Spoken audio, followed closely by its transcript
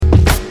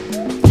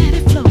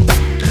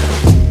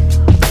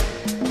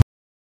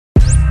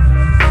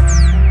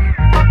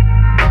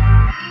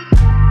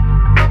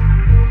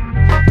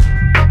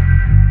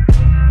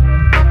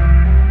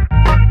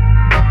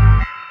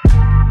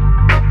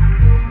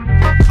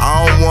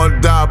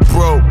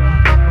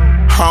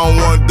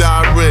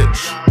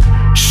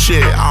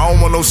shit. I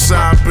don't want no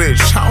side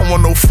bitch. I don't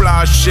want no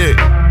fly shit.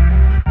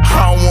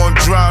 I don't want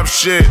drive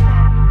shit.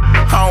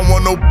 I don't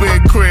want no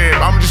big crib.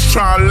 I'm just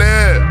trying to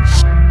live.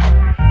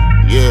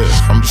 Yeah,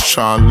 I'm just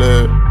trying to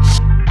live.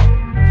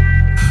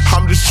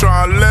 I'm just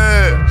trying to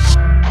live.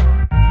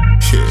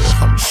 Yeah,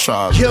 I'm just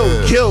trying to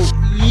live.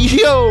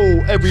 Yo,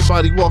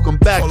 everybody, welcome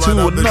back to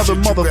another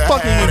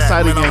motherfucking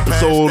exciting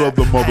episode of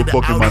the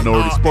motherfucking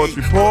Minority Sports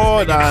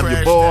Report. I'm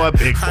your boy,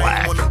 Big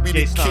Black.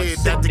 Jason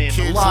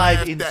sitting in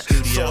live in the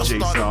studio.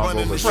 Jason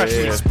over there.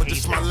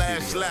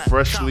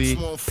 Freshly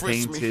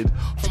painted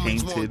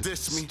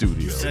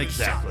studio.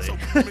 Exactly.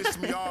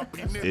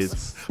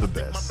 It's the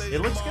best.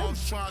 It looks good.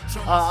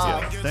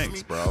 Yeah,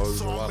 thanks, bro. It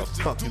was a lot of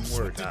fucking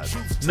work.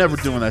 Never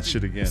doing that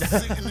shit again.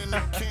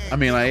 I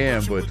mean, I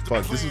am, but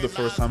fuck, this is the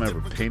first time I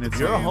ever painted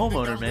You're a something.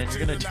 homeowner, man. You're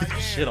gonna do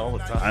this shit all the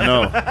time. I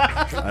know.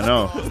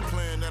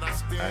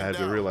 I had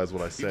to realize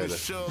what I said.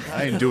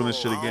 I ain't doing this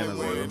shit again. I was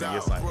like,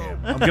 yes, I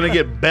am. I'm gonna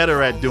get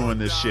better at doing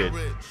this shit.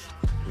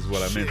 Is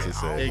what I meant to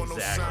say.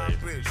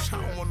 Exactly.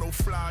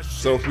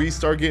 So if we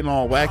start getting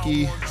all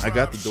wacky, I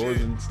got the doors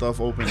and stuff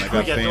open. I got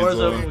We got fans doors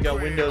on, open. We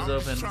got windows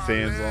open.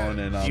 fans on,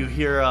 and You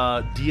hear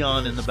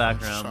Dion in the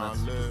background.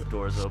 That's the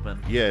doors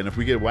open. yeah. And if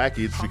we get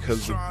wacky, it's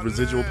because of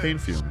residual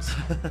paint fumes.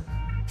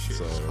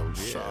 So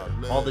yeah.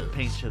 All the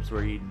paint chips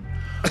we're eating.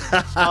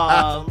 But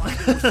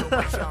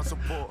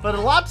a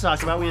lot to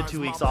talk about. We had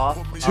 2 weeks off.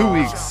 2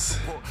 weeks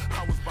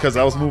because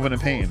I was moving in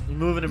pain.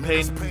 Moving and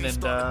painting,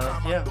 and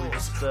yeah,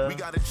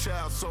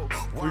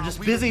 we're just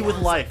busy with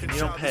life, and you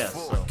don't pay us.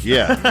 So.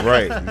 Yeah,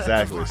 right,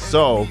 exactly.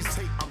 So,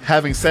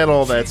 having said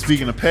all that,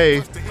 speaking of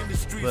pay,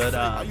 But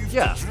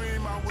yeah, so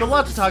a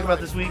lot to talk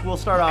about this week. We'll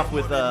start off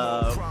with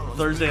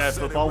Thursday Night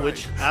Football,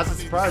 which, as a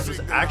surprise,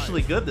 was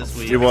actually good this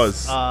week. It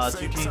was.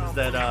 Two teams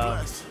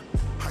that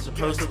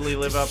supposedly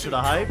lived up to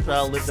the hype. You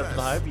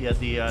had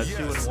the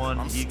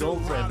 2-1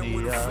 Eagles and the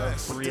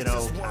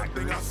 3-0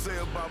 Packers,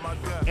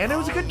 and it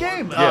was a good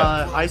game.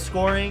 Yeah. High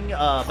scoring,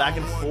 back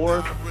and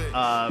forth.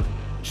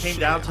 Came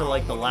down to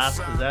like the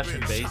last possession,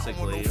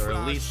 basically, or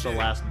at least the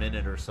last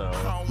minute or so.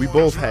 we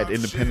both had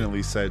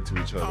independently said to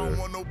each other,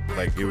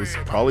 like, it was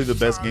probably the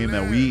best game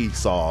that we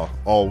saw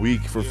all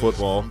week for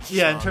football.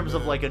 Yeah, in terms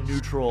of like a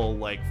neutral,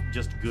 like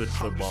just good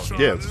football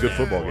game. Yeah, it's a good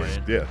football game.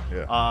 Right?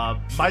 Yeah.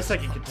 My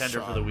second contender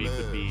for the week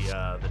would be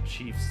the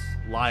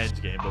Chiefs-Lions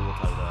game, but we'll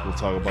talk about We'll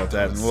talk about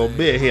that in a little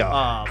bit here.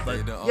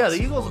 But yeah,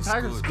 the Eagles and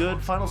Packers is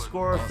good. Final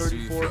score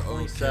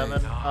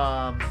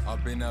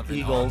 34-27.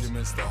 Eagles.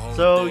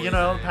 So, you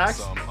know, Pack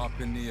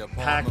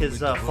has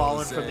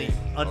fallen from the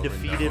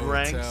undefeated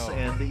ranks,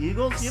 and the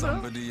Eagles, you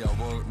know,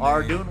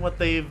 are doing what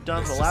they've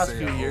done the last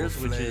few years,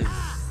 which is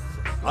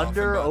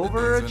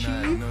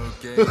overachieve.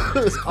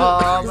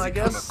 I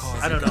guess.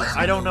 I don't know.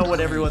 I don't know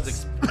what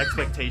everyone's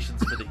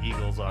expectations for the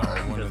Eagles are.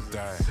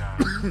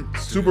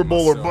 Super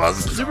Bowl or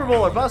bust. Super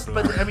Bowl or bust,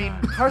 but I mean,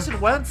 Carson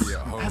Wentz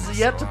has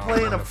yet to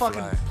play in a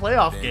fucking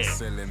playoff game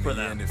for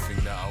them.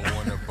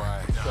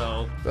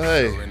 So,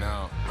 Hey,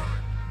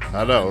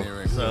 I know.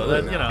 so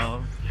that, you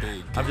know,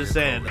 I'm just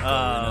saying.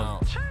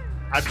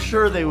 I'm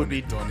sure they would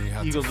be.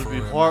 Eagles would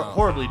be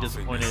horribly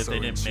disappointed if they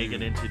didn't make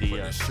it into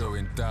the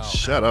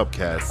Shut up,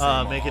 Cass.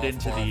 make it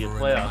into the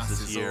playoffs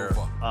this year.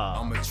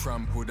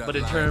 But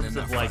in terms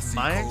of like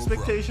my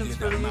expectations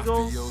for the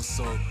Eagles,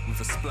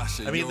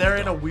 I mean they're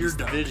in a weird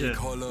division,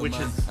 which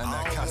is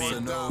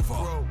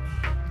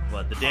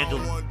what the Daniel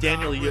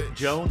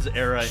Jones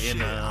era in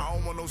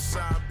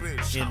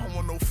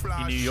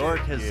New York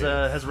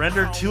has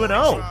rendered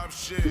 2-0,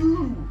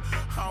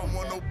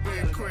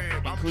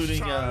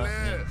 including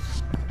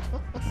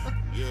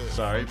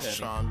sorry,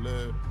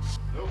 Penny.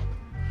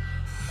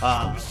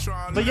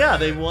 But yeah,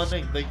 they won.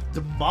 They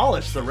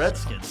demolished the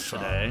Redskins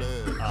today.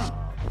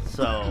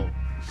 So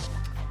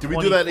Did we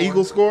do that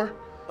Eagle score?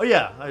 Oh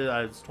yeah,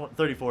 it's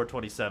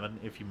 34-27.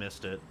 If you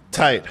missed it,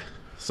 Tight.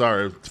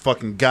 Sorry,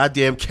 fucking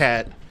goddamn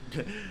cat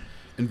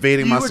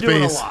invading my you were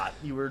doing a space. lot.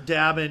 You were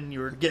dabbing.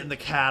 You were getting the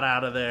cat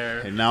out of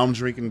there. And now I'm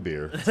drinking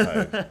beer.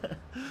 Tight.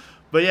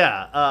 But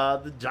yeah,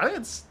 the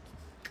Giants.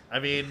 I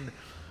mean,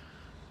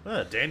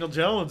 Daniel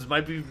Jones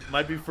might be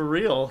for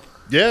real.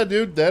 Yeah,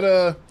 dude.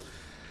 That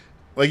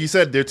like you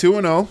said, they're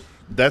 2-0.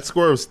 That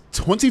score was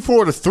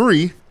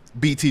 24-3.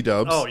 BT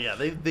Dubs. Oh yeah,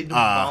 they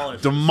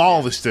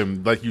demolished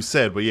them, like you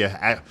said. But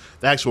yeah,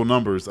 the actual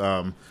numbers.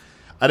 I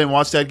didn't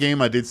watch that game.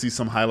 I did see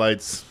some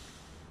highlights.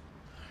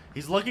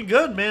 He's looking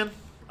good, man.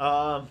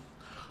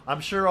 I'm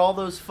sure all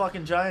those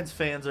fucking Giants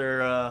fans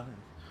are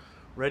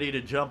ready to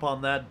jump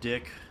on that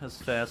dick as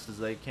fast as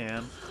they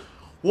can.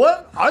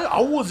 What?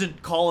 I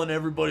wasn't calling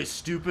everybody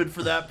stupid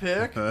for that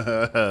pick.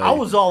 I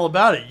was all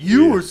about it.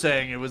 You were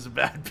saying it was a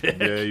bad pick.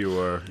 Yeah, you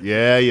were.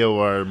 Yeah, you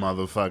were,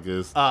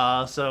 motherfuckers.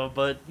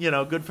 But you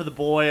know, good for the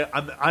boy.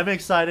 I'm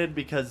excited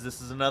because this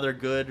is another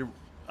good,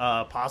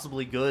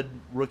 possibly good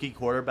rookie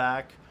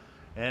quarterback,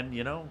 and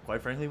you know,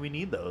 quite frankly, we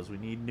need those. We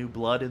need new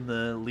blood in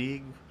the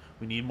league.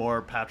 We need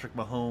more Patrick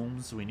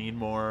Mahomes. We need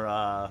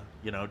more,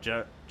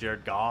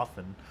 Jared Goff,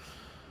 and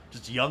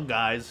just young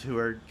guys who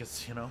are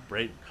just,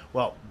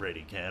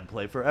 Brady can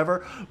play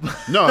forever.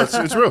 No,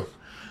 it's real.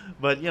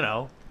 But,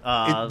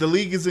 The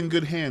league is in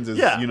good hands,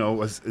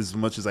 as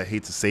much as I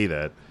hate to say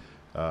that.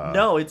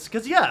 No, it's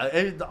because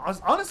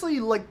honestly,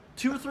 like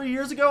 2 or 3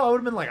 years ago, I would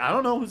have been like, I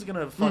don't know who's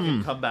gonna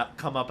fucking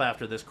come up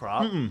after this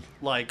crop,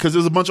 like because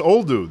there's a bunch of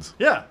old dudes.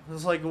 Yeah,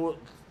 it's like Joe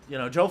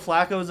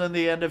Flacco's in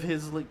the end of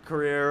his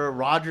career.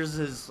 Rodgers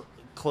is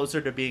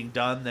closer to being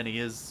done than he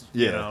is,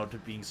 to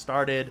being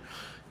started.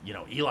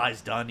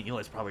 Eli's done.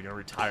 Eli's probably gonna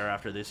retire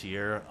after this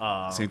year.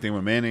 Same thing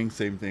with Manning.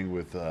 Same thing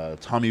with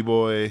Tommy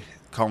Boy.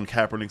 Colin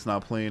Kaepernick's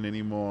not playing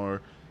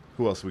anymore.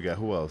 Who else we got?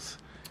 Who else?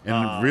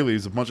 And really,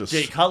 there's a bunch of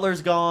Jay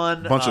Cutler's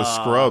gone. Bunch of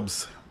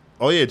scrubs.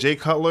 Oh yeah, Jay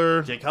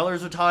Cutler. Jay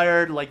Cutler's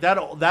retired. Like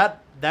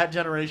that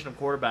generation of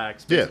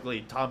quarterbacks.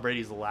 Basically, Tom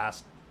Brady's the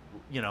last.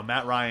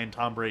 Matt Ryan,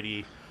 Tom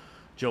Brady,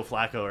 Joe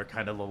Flacco are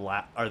kind of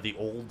the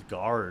old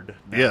guard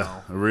now. Yeah,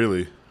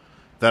 really.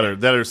 That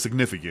are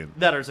significant.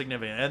 That are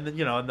significant, and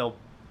and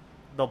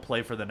they'll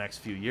play for the next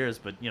few years.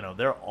 But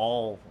they're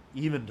all.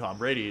 Even Tom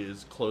Brady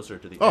is closer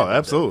to the end. Oh,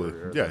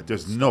 absolutely. Yeah,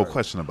 there's no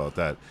question about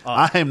that.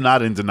 I am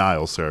not in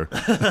denial, sir.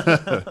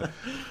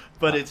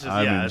 But it's just,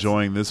 I'm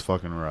enjoying this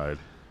fucking ride.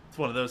 It's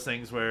one of those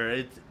things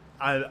where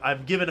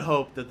I'm given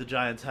hope that the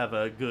Giants have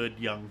a good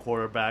young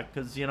quarterback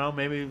because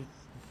maybe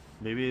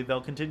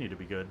they'll continue to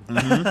be good.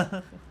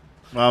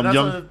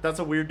 Mm-hmm. That's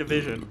a weird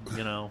division.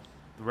 The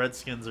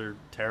Redskins are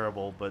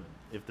terrible, but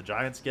if the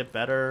Giants get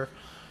better.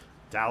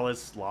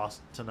 Dallas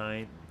lost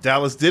tonight.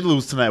 Dallas did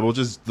lose tonight.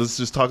 Let's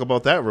just talk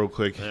about that real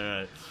quick. All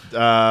right.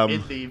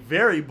 In the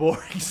very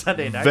boring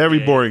Sunday night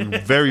game. Boring,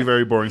 very,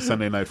 very boring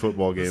Sunday night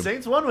football game. The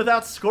Saints won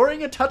without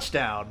scoring a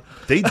touchdown.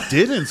 They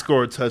didn't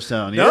score a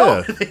touchdown.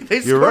 No, Yeah,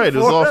 they you're right. It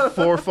was all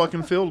 4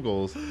 fucking field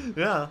goals.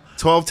 Yeah,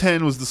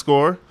 12-10 was the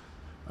score.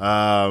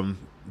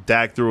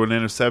 Dak threw an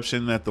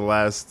interception at the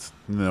last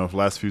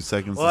few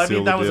seconds. Well, to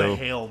seal that the was deal. a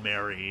Hail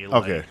Mary.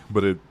 Okay,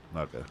 but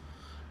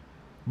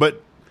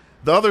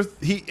the other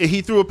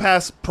he threw a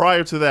pass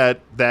prior to that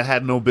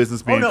had no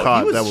business being caught.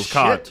 He was that was shit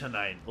caught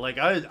tonight. Like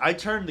I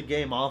turned the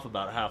game off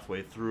about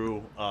halfway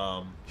through.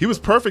 He was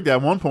perfect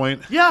at one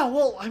point. Yeah,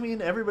 well,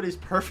 everybody's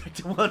perfect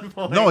at one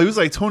point. No, he was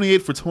like 28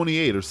 for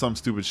 28 or some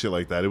stupid shit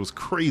like that. It was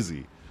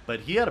crazy.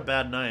 But he had a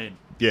bad night.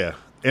 Yeah,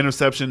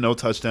 interception, no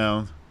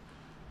touchdown.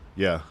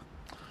 Yeah.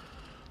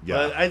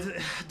 But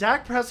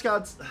Dak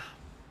Prescott,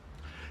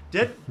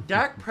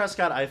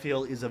 I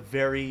feel, is a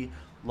very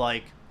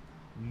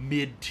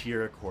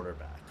mid-tier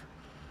quarterback.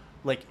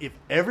 Like if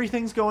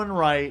everything's going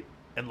right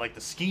and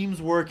the scheme's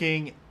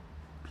working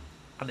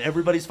and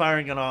everybody's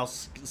firing on all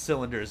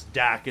cylinders,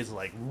 Dak is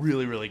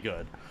really, really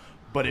good.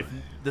 But if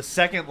the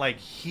second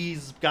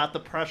he's got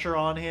the pressure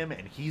on him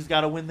and he's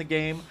got to win the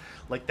game,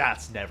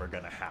 that's never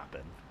going to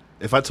happen.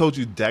 If I told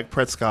you Dak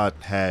Prescott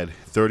had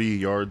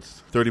 30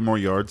 more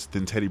yards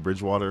than Teddy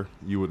Bridgewater,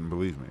 you wouldn't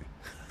believe me.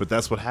 But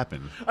that's what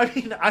happened.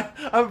 I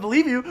would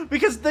believe you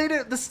because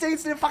the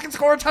Saints didn't fucking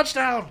score a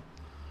touchdown.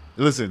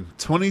 Listen,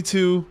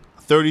 22,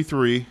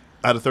 33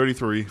 out of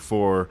 33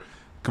 for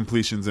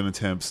completions and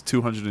attempts,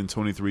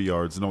 223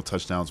 yards, no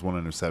touchdowns, 1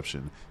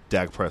 interception.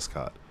 Dak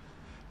Prescott.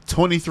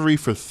 23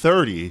 for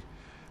 30,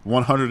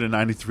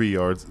 193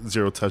 yards,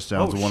 0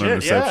 touchdowns, 1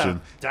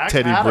 interception. Yeah. Dak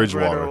Teddy had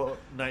Bridgewater. A better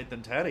night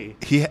than Teddy.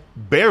 He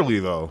barely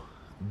though.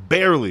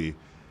 Barely.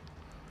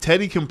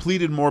 Teddy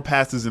completed more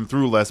passes and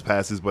threw less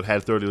passes but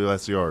had 30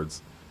 less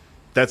yards.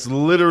 That's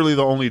literally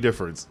the only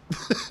difference.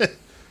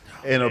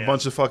 And a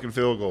bunch of fucking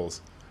field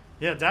goals.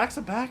 Yeah, Dak's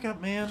a backup,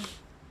 man.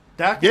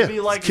 Dak could be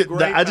a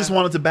great I just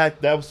wanted to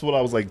that was what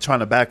I was trying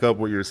to back up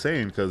what you're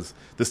saying because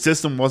the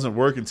system wasn't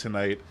working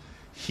tonight.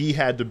 He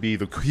had to be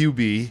the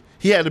QB.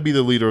 He had to be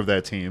the leader of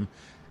that team.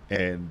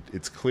 And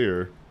it's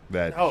clear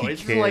that he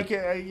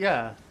can't.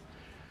 Yeah.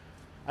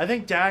 I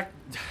think Dak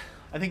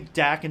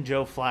and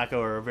Joe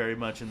Flacco are very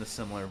much in the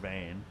similar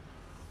vein,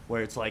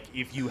 where it's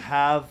if you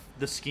have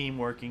the scheme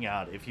working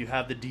out, if you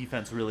have the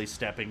defense really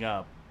stepping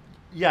up,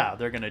 yeah,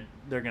 they're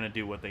gonna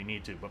do what they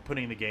need to. But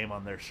putting the game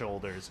on their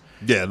shoulders,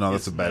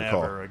 that's a bad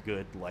call. Never a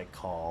good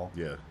call.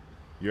 Yeah,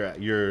 yeah.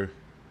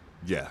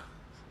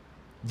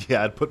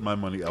 I'd put my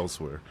money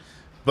elsewhere.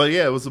 But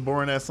yeah, it was a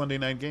boring ass Sunday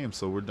night game,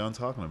 so we're done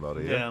talking about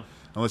it. Yeah.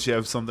 Unless you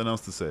have something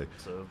else to say.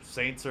 So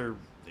Saints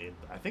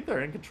I think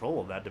they're in control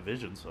of that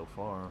division so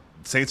far.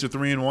 Saints are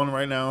 3-1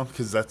 right now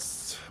because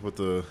that's what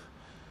we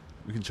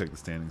can check the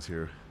standings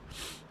here.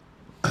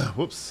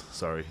 Whoops,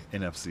 sorry,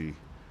 NFC.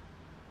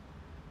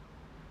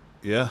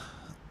 Yeah.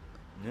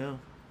 Yeah.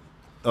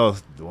 Oh,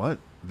 what?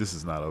 This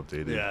is not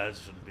updated. Yeah, it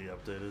shouldn't be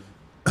updated.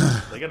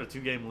 They got a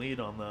 2-game lead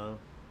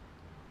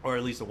or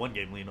at least a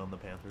 1-game lead on the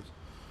Panthers.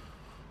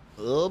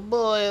 Oh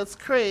boy, it's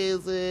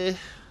crazy.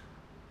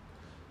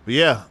 But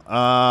yeah,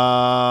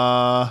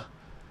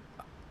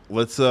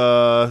 let's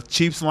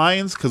Chiefs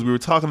Lions because we were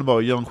talking about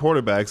young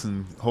quarterbacks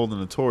and holding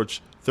the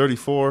torch.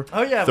 34.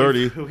 Oh yeah,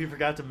 30. We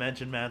forgot to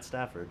mention Matt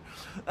Stafford.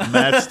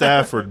 Matt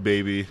Stafford,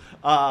 baby.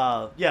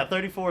 Yeah,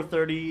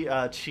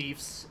 34-30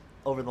 Chiefs.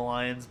 over the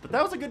Lions, but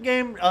that was a good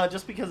game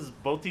just because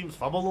both teams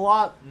fumbled a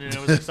lot and it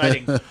was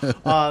exciting. There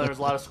was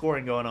a lot of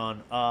scoring going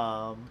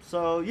on.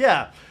 So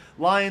yeah,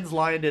 Lions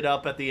lined it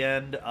up at the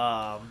end.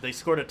 They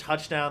scored a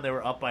touchdown. They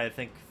were up by I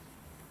think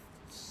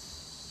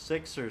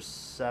 6 or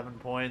 7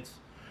 points,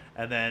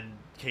 and then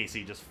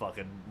Casey just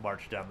fucking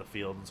marched down the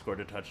field and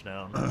scored a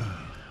touchdown.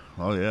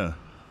 Oh yeah.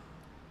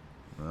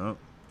 Well,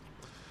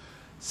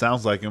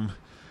 sounds like him.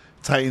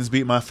 Titans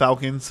beat my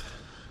Falcons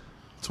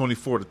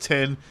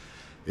 24-10.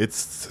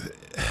 It's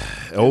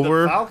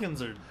over. The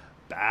Falcons are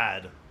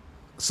bad.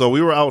 So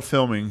we were out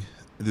filming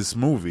this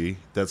movie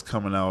that's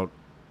coming out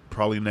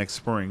probably next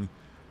spring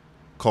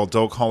called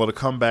Don't Call It a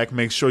Comeback.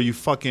 Make sure you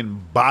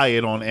fucking buy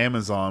it on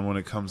Amazon when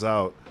it comes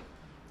out.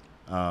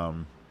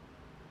 But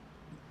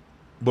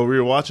we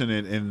were watching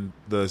it, and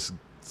this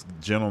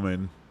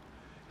gentleman,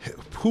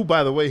 who,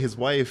 by the way, his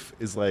wife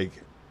is like,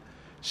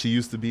 she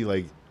used to be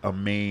like a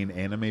main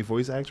anime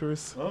voice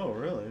actress. Oh,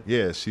 really?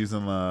 Yeah, she's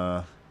in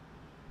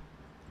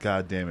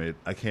God damn it,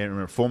 I can't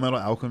remember. Full Metal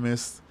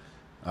Alchemist,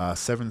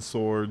 Seven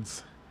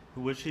Swords,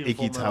 Who was she? In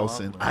Ikki Full Metal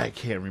Towson. Alchemist? I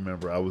can't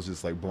remember. I was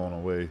just like blown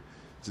away,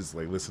 just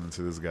like listening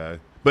to this guy.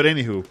 But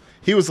anywho,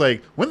 he was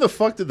like, "When the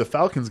fuck did the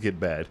Falcons get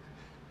bad?"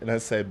 And I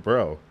said,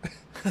 "Bro,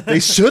 they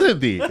shouldn't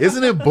be.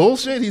 Isn't it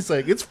bullshit?" He's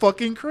like, "It's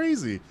fucking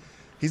crazy."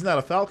 He's not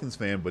a Falcons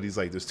fan, but he's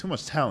like, "There's too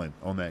much talent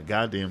on that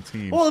goddamn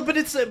team." Well, but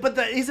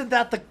isn't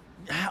that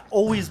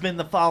always been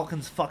the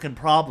Falcons' fucking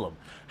problem?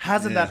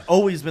 Hasn't that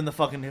always been the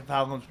fucking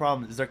Falcons'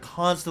 problem? Is they're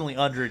constantly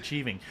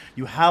underachieving.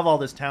 You have all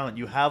this talent.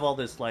 You have all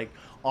this like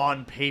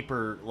on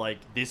paper, like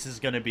this is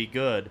gonna be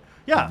good.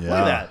 Yeah. Look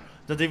at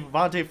that.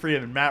 Devontae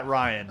Freeman, Matt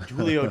Ryan,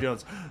 Julio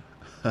Jones.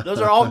 Those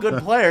are all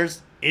good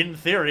players in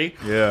theory.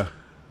 Yeah,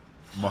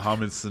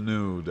 Mohamed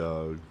Sanu,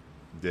 dog.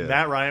 Yeah.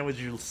 Matt Ryan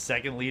was your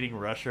second leading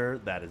rusher.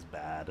 That is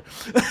bad.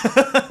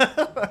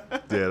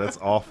 Yeah, that's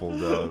awful,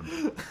 dog.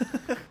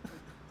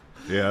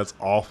 Yeah, that's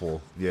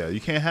awful. Yeah,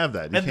 you can't have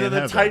that. You And can't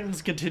the have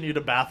Titans continue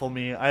to baffle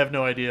me. I have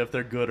no idea if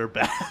they're good or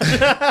bad.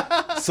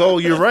 that. So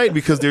you're right,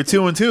 because they're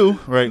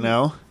 2-2 right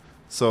now.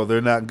 So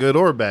they're not good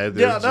or bad.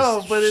 They're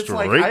but it's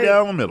straight like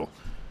down the middle.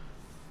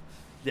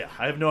 Yeah,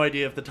 I have no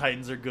idea if the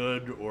Titans are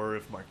good or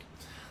if Marcus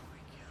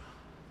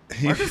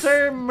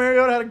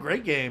Mariota had a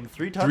great game.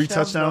 3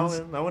 touchdowns.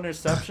 No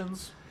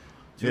interceptions.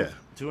 Yeah.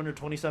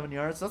 227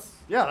 yards.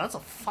 That's a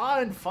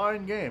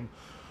fine game.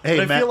 Hey,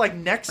 but I Matt- feel like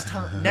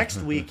next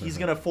week he's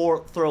gonna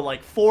throw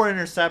like 4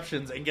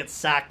 interceptions and get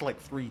sacked like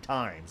 3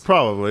 times.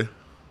 Probably.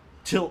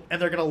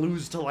 And they're gonna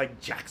lose to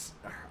like Jackson.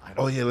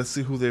 Oh yeah, let's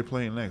see who they're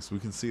playing next. We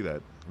can see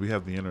that. We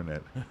have the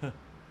internet.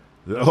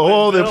 They're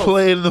Bills.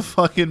 playing the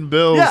fucking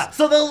Bills. Yeah,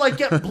 so they'll like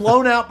get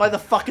blown out by the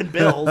fucking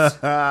Bills.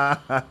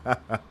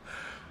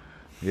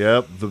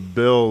 Yep, the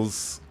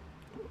Bills.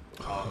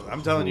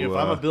 I'm telling you, if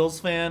I'm a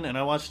Bills fan and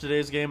I watch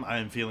today's game, I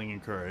am feeling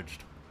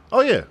encouraged. Oh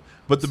yeah,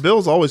 but the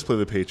Bills always play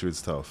the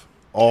Patriots tough.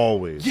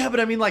 Always. Yeah, but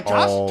I mean, like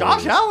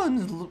Josh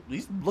Allen,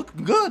 he's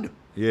looking good.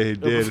 Yeah, he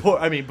did.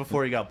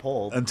 Before he got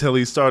pulled. Until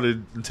he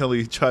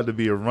tried to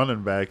be a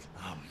running back.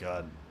 Oh my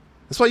god.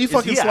 That's why you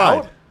fucking he slide.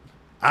 out?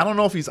 I don't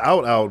know if he's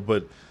out,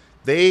 but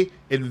they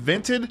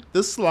invented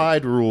the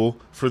slide rule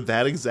for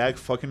that exact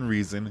fucking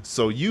reason.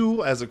 So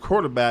you, as a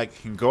quarterback,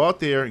 can go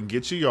out there and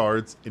get your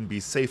yards and be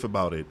safe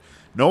about it.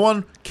 No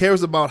one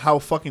cares about how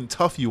fucking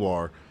tough you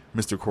are,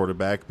 Mr.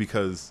 Quarterback,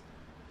 because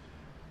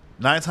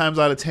 9 times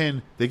out of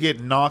 10, they get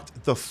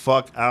knocked the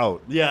fuck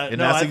out. Yeah, and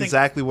no, that's I think-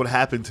 exactly what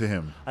happened to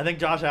him. I think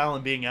Josh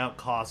Allen being out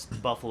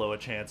cost Buffalo a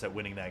chance at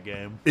winning that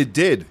game. It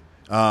did.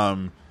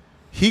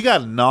 He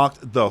got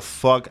knocked the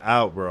fuck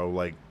out, bro.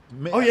 Like,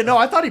 man, Oh yeah, no,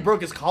 I thought he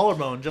broke his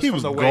collarbone just He from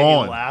was the way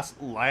gone.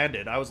 he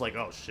landed. I was like,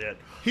 oh shit.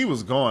 he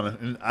was gone,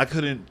 and I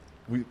couldn't.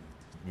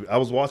 I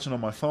was watching on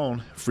my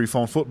phone, Free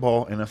Phone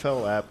Football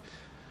NFL app.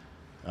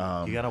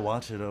 You gotta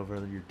watch it over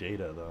your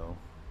data though.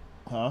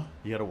 Huh?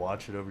 You gotta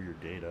watch it over your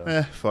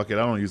data. Fuck it.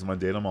 I don't use my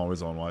data. I'm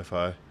always on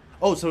Wi-Fi.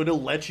 Oh, so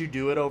it'll let you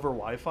do it over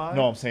Wi-Fi?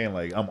 No, I'm saying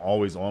like I'm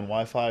always on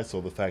Wi-Fi.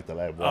 So the fact that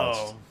I watched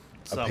Oh,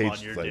 a some page, on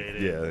your like, data.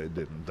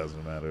 yeah, it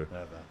doesn't matter.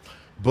 Yeah,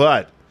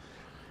 But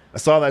I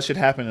saw that shit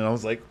happen, and I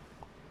was like,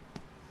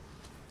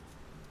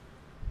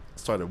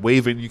 started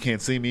waving. You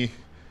can't see me.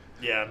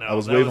 Yeah, no. I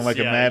was that waving like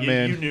a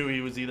madman. You knew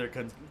he was either.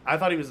 I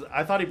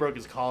thought he broke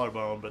his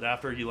collarbone, but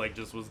after he like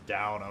just was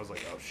down, I was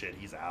like, oh shit,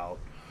 he's out.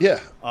 Yeah.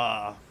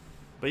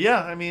 But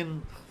yeah, I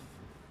mean,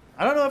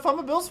 I don't know if I'm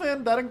a Bills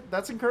fan.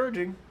 That's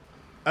encouraging.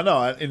 I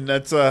know, and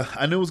that's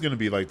I knew it was going to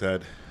be like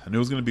that. I knew it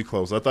was going to be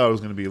close. I thought it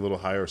was going to be a little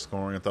higher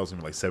scoring. I thought it was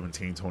going to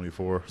be like 17-24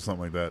 or something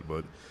like that.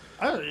 But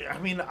I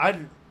mean,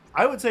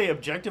 I would say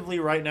objectively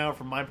right now,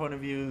 from my point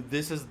of view,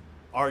 this is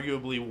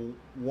arguably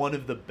one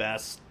of the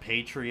best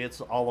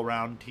Patriots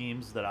all-around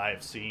teams that I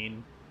have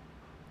seen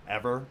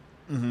ever.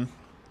 Mm-hmm.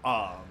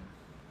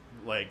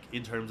 Like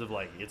in terms of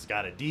like it's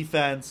got a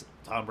defense.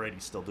 Tom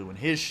Brady's still doing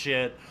his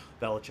shit.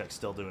 Belichick's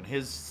still doing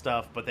his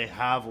stuff, but they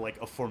have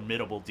like a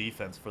formidable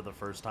defense for the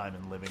first time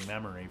in living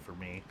memory for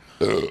me.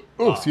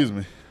 excuse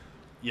me.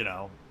 You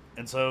know,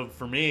 and so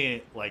for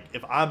me, like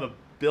if I'm a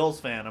Bills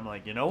fan, I'm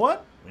like, you know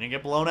what? We didn't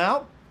get blown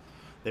out.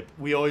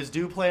 We always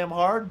do play them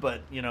hard,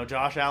 but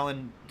Josh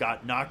Allen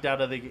got knocked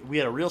out of the. We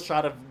had a real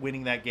shot of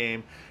winning that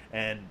game,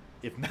 and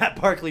if Matt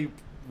Barkley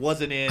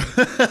wasn't in,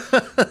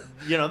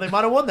 they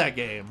might have won that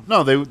game.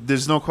 No,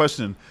 there's no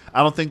question.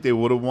 I don't think they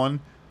would have won.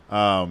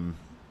 But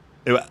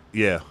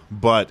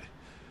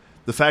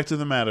the fact of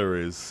the matter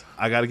is,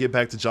 I got to get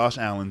back to Josh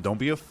Allen. Don't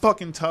be a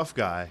fucking tough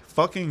guy.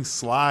 Fucking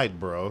slide,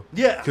 bro.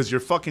 Yeah. Because your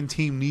fucking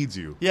team needs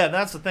you. Yeah, and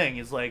that's the thing.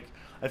 Is like,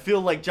 I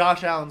feel like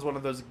Josh Allen's one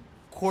of those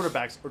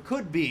quarterbacks, or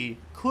could be,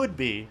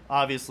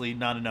 obviously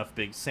not enough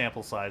big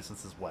sample size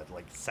since his,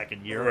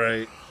 second year.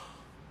 Right.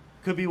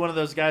 Could be one of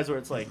those guys where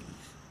it's like,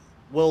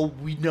 well,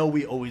 we know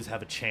we always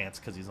have a chance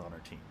because he's on our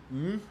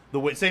team.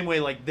 Mm-hmm. Same way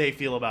like they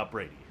feel about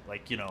Brady.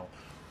 Like,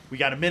 we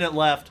got a minute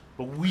left,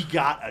 but we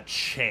got a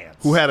chance.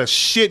 Who had a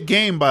shit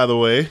game, by the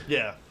way.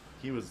 Yeah,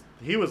 he was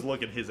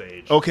looking his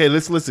age. Okay,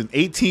 let's listen.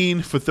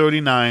 18 for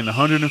 39,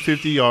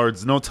 150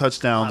 yards, no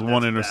touchdowns,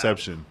 one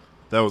interception. Bad.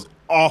 That was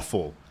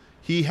awful.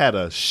 He had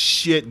a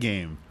shit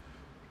game.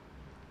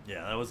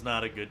 Yeah, that was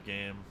not a good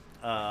game.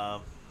 I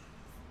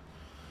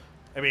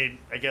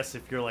guess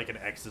if you're like an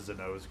X's and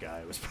O's guy,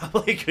 it was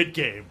probably a good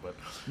game. But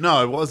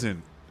no, it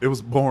wasn't. It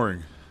was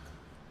boring.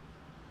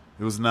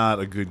 It was not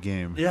a good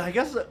game. Yeah, I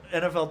guess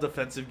NFL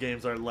defensive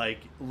games are like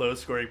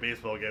low-scoring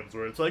baseball games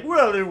where it's like,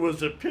 well, it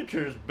was a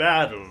pitcher's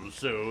battle,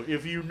 so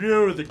if you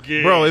know the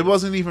game... Bro, it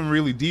wasn't even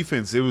really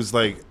defense. It was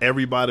like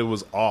everybody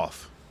was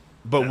off.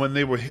 But when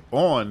they were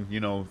on,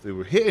 they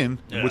were hitting,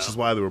 which is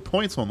why there were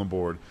points on the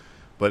board.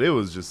 But it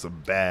was just a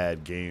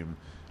bad game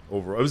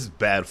overall. It was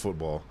bad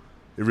football.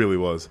 It really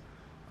was.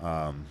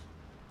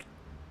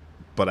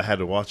 But I had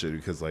to watch it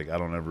because, I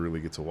don't ever really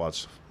get to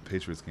watch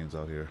Patriots games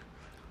out here.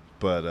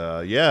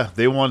 But,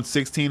 they won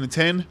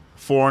 16-10,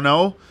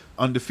 4-0,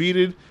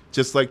 undefeated,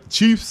 just like the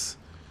Chiefs.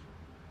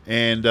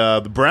 And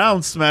the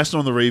Browns smashed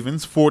on the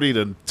Ravens,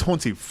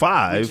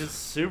 40-25. Which is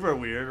super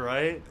weird,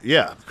 right?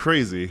 Yeah,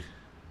 crazy.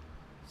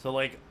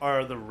 So,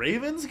 are the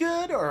Ravens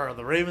good or are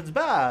the Ravens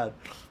bad?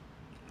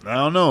 I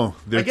don't know.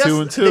 They're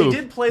 2-2. They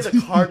did play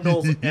the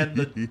Cardinals and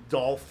the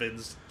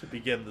Dolphins to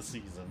begin the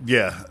season.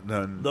 Yeah.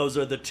 Those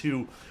are the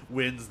two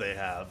wins they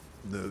have.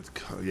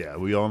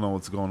 We all know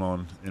what's going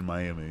on in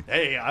Miami.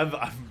 Hey, I've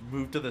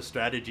moved to the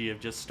strategy of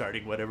just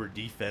starting whatever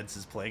defense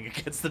is playing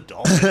against the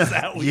Dolphins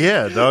that week.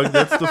 Yeah, dog.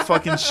 That's the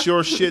fucking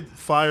sure shit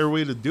fire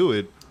way to do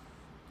it.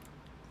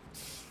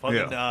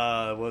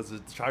 Was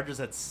it the Chargers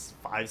had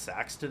 5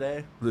 sacks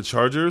today? The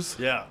Chargers?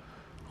 Yeah.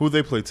 Who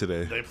they play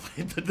today? They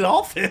played the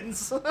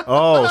Dolphins.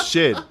 Oh,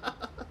 shit.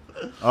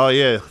 Oh,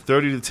 yeah.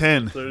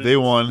 30-10. They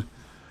won.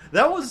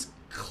 That was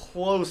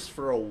close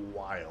for a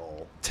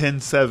while.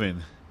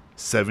 10-7.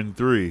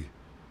 7-3.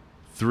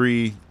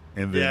 3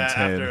 and then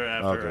 10.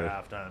 After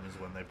halftime is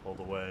when they pulled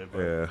away. But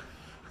yeah.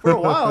 For a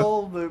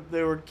while,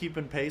 they were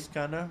keeping pace,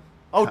 kind of.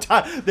 Oh,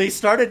 they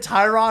started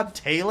Tyrod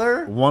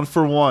Taylor? 1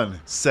 for 1.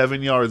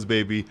 7 yards,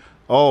 baby.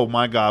 Oh,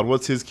 my God.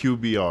 What's his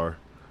QBR?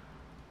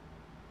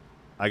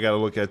 I got to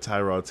look at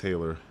Tyrod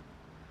Taylor.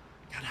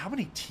 God, how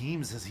many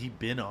teams has he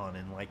been on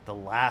in, the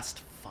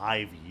last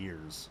 5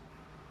 years?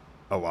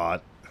 A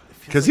lot.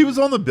 Because he was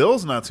on the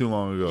Bills not too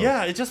long ago.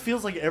 Yeah, it just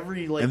feels like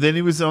every, And then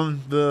he was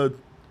on the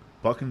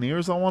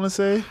Buccaneers, I want to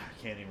say. I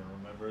can't even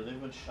remember.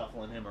 They've been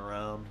shuffling him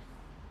around.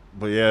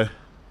 But, yeah.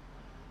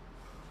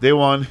 They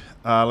won.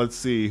 Let's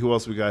see. Who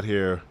else we got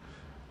here?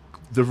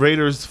 The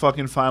Raiders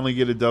fucking finally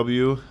get a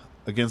W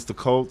against the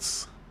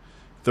Colts.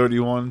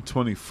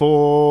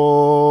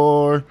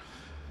 31-24.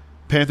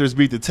 Panthers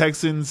beat the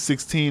Texans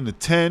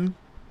 16-10.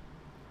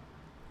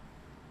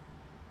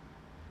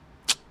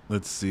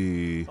 Let's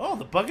see. Oh,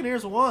 the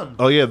Buccaneers won.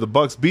 Oh, yeah. The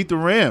Bucs beat the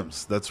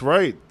Rams. That's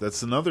right.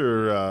 That's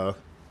another...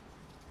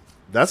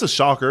 that's a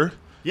shocker.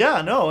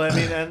 Yeah, no. I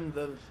mean, and...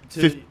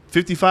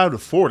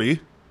 55-40.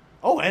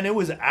 Oh, and it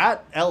was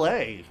at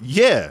L.A.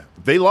 Yeah,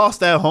 they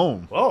lost at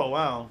home. Oh,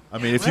 wow. I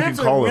mean, if you can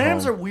call it home.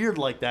 Rams are weird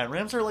like that.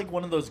 Rams are like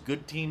one of those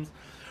good teams.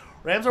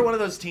 Rams are one of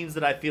those teams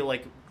that I feel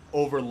like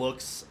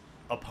overlooks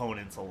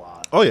opponents a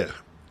lot. Oh, yeah.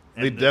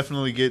 They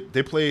definitely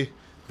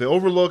they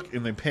overlook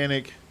and they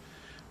panic,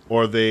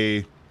 or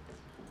they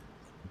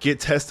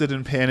get tested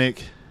and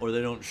panic. Or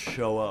they don't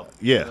show up.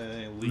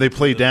 Yeah. They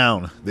play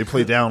down. They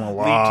play down a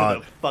lot. Lead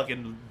to the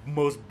fucking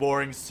most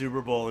boring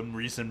Super Bowl in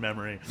recent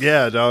memory.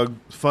 Yeah, dog.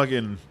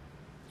 Fucking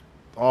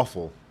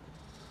awful.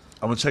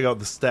 I'm going to check out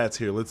the stats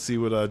here. Let's see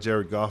what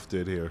Jared Goff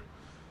did here.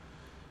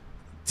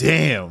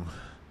 Damn.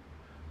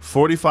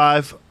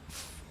 45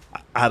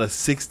 out of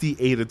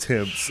 68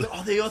 attempts.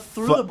 Oh, they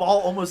threw the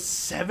ball almost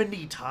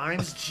 70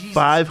 times? Jesus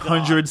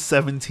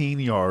 517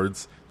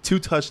 yards, 2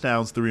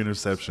 touchdowns, 3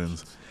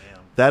 interceptions.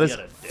 Damn. That is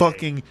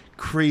fucking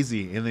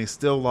crazy, and they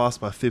still lost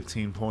by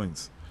 15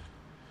 points.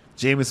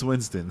 Jameis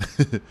Winston,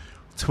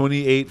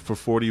 28 for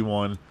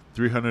 41,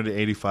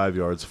 385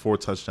 yards, 4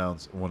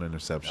 touchdowns, 1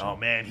 interception. Oh,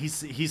 man,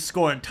 he's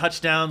scoring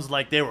touchdowns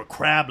like they were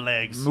crab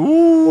legs.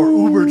 Ooh. Or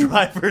Uber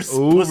drivers.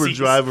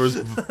 Drivers,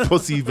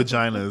 pussy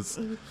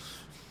vaginas.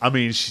 I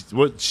mean,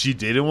 she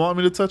didn't want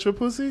me to touch her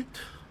pussy?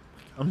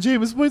 I'm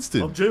Jameis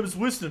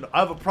Winston. I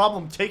have a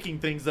problem taking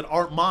things that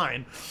aren't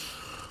mine.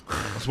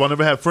 That's why I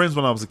never had friends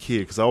when I was a kid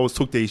because I always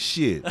took their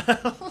shit.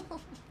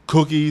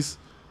 Cookies,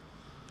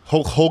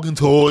 Hulk Hogan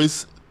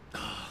toys.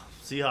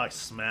 Seahawks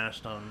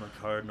smashed on the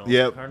Cardinals.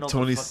 Yep, Cardinals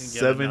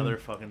 27, another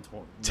fucking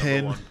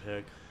 10. number 1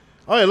 pick.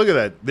 Oh yeah, look at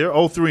that. They're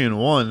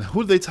 0-3-1.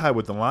 Who did they tie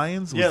with? The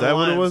Lions? Was Yeah, that the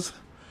what it Lions. was?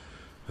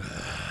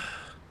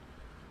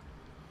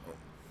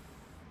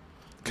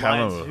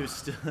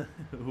 Lions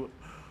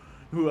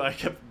who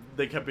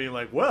they kept being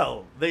like,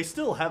 well, they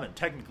still haven't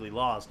technically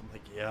lost. I'm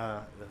like,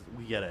 yeah,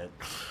 we get it.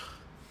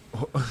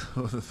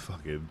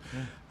 Fucking,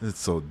 it's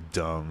so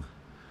dumb.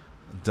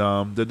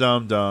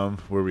 Dumb.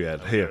 Where we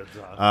at? Here.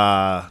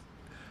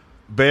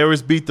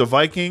 Bears beat the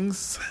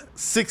Vikings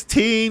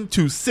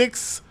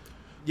 16-6.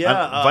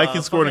 Yeah,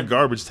 Vikings scored in fucking-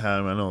 garbage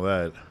time. I know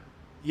that.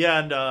 Yeah,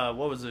 and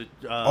what was it?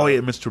 Oh yeah,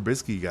 Mr.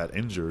 Trubisky got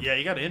injured. Yeah,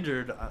 he got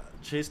injured.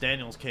 Chase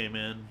Daniels came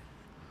in.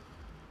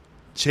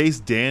 Chase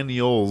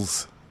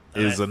Daniels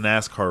is I- a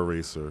NASCAR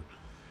racer.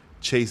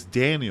 Chase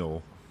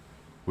Daniel,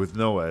 with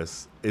no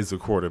S, is a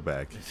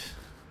quarterback.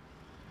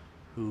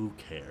 Who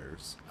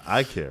cares?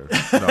 I care.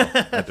 No,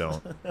 I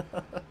don't.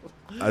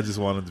 I just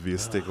wanted to be a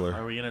stickler.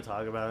 Are we gonna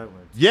talk about it?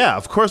 Yeah,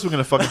 of course we're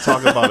going to fucking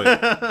talk about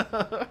it.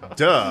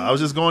 Duh. I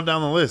was just going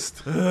down the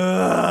list. Well,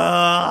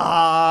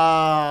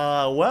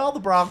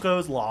 the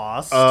Broncos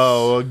lost.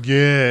 Oh,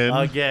 again.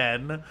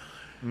 Again.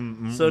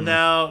 So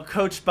now,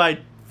 coached by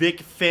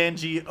Vic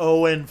Fangio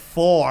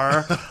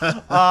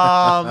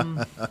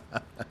 0-4.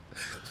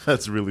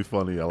 That's really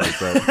funny. I like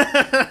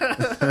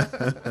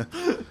that.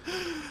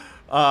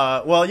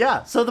 Well,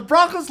 yeah. So the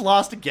Broncos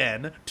lost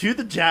again to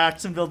the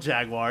Jacksonville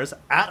Jaguars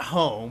at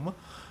home.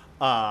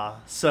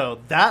 So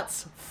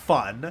that's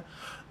fun.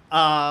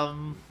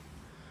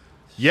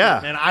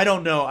 Yeah. And I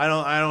don't know. I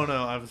don't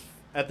know. I was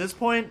at this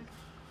point.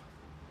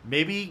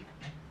 Maybe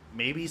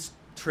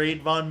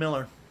trade Von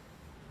Miller.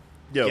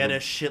 Yeah, Get a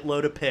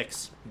shitload of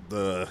picks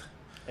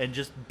and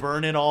just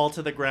burn it all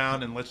to the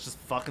ground and let's just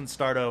fucking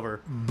start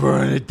over.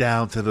 burn it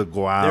down to the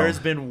ground.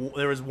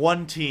 There was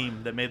one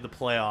team that made the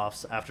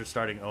playoffs after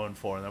starting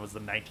 0-4, and that was the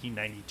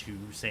 1992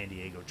 San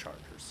Diego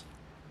Chargers.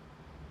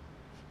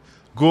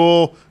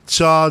 Go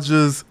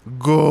Chargers,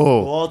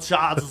 go. Well,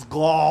 Chargers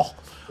go.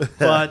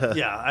 But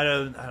yeah, I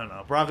don't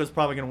know. Broncos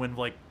probably gonna win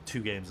like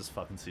 2 games this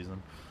fucking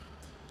season.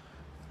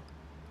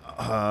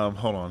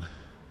 Hold on.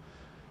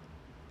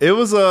 It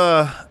was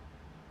all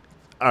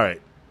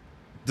right.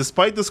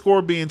 Despite the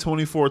score being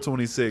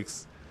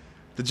 24-26,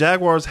 the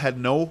Jaguars had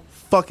no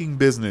fucking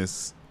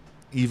business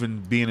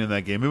even being in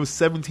that game. It was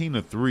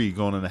 17-3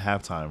 going into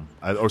halftime,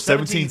 or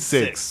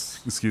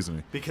 17-6. Excuse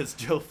me. Because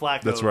Joe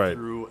Flacco That's right.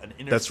 threw an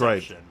interception. That's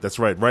right. That's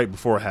right. Right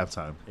before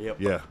halftime. Yep.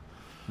 Yeah,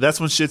 that's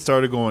when shit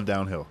started going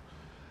downhill.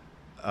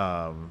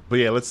 But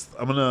yeah,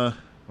 I'm gonna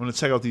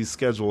check out the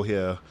schedule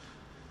here.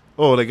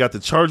 Oh, they got the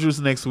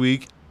Chargers next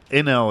week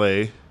in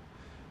LA.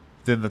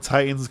 Then the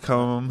Titans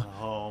come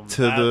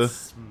to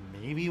That's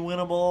maybe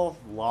winnable.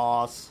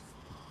 Loss.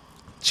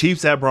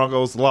 Chiefs at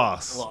Broncos.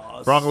 Loss.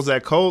 Broncos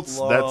at Colts.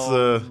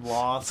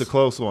 Loss. That's a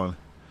close one.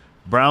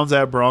 Browns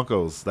at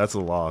Broncos. That's a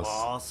loss.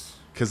 Loss.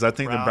 Because I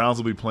think the Browns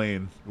will be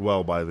playing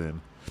well by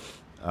then.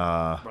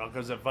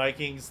 Broncos at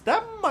Vikings.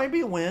 That might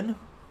be a win.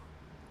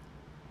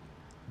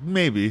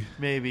 Maybe.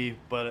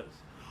 But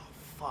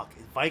fuck.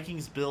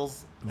 Vikings,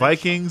 Bills.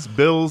 Vikings,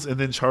 Bills, and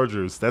then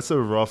Chargers. That's a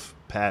rough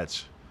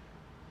patch.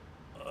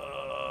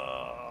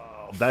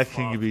 That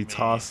can be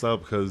tossed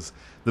up because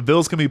the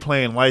Bills can be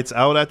playing lights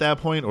out at that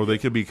point, or they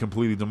could be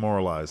completely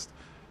demoralized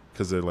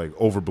because they're like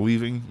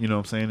over-believing, you know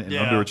what I'm saying, and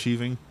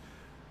underachieving.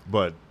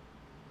 But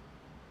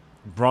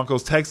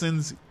Broncos,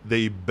 Texans,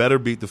 they better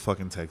beat the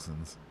fucking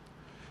Texans.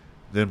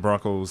 Then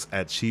Broncos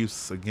at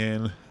Chiefs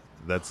again.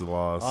 That's a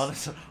loss.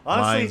 Honestly,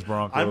 Lions,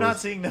 Broncos. I'm not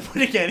seeing them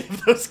winning any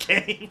of those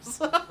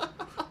games.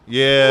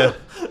 Yeah.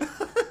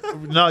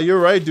 No, you're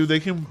right, dude.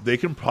 They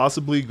can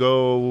possibly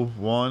go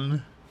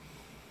 1,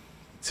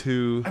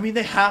 2. I mean,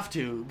 they have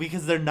to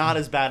because they're not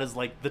as bad as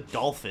like the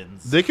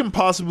Dolphins. They can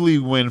possibly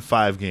win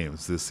 5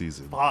 games this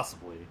season.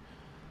 Possibly.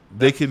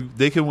 They can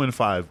win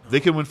 5. They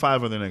can win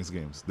 5 of their next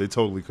games. They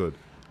totally could.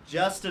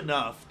 Just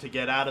enough to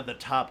get out of the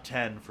top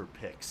 10 for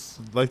picks.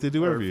 Like they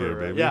do Or every year,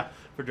 baby. Yeah,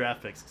 for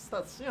draft picks. 'Cause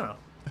that's,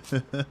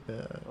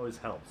 always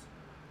helps.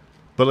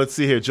 But let's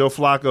see here. Joe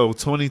Flacco,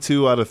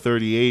 22 out of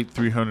 38,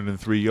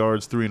 303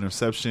 yards, 3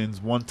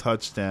 interceptions, 1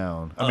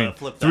 touchdown. Flip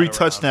that 3 around.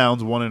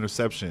 touchdowns, 1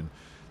 interception.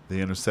 The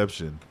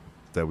interception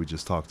that we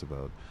just talked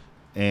about.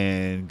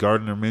 And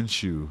Gardner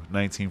Minshew,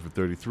 19 for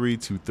 33,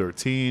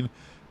 213,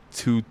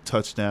 2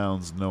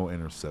 touchdowns, no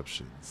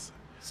interceptions.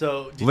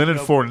 So Leonard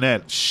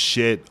Fournette,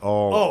 shit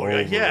all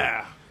over.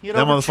 yeah. He had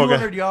That over motherfucker,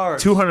 200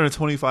 yards.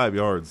 225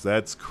 yards.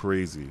 That's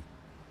crazy.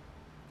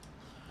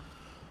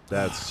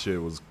 That shit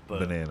was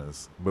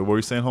bananas. But what were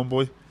you saying,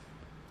 homeboy?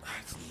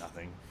 It's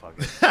nothing. Fuck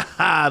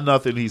it.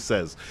 Nothing, he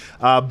says.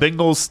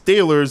 Bengals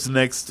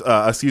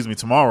Steelers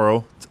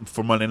tomorrow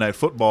for Monday Night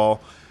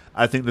Football.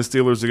 I think the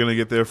Steelers are going to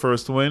get their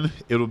first win.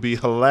 It'll be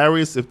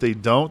hilarious if they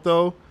don't,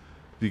 though,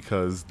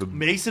 because the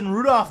Mason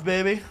Rudolph,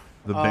 baby.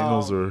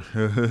 Bengals are.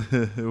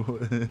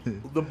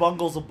 The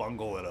Bungles will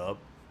bungle it up.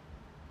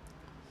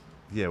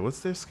 Yeah, what's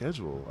their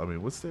schedule? I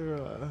mean, what's their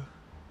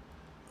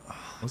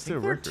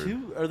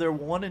record? Are there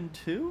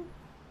 1-2?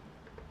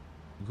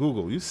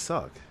 Google, you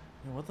suck.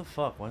 Yeah, what the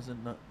fuck? Why is it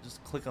not?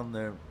 Just click on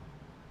their.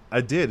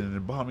 I did, and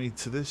it brought me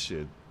to this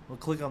shit. Well,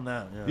 click on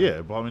that. Yeah. Yeah,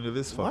 it brought me to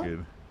this What?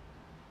 fucking.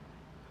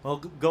 Well,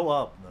 go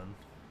up then.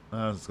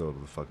 Let's go to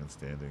the fucking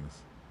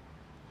standings.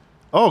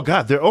 Oh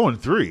god, they're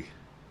 0-3.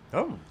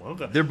 Oh,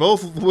 okay. They're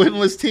both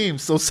winless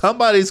teams, so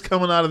somebody's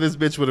coming out of this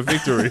bitch with a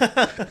victory.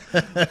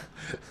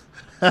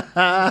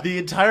 The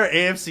entire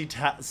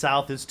AFC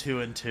South is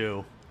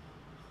 2-2.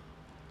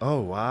 Oh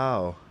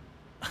wow.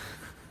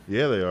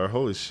 Yeah, they are.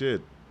 Holy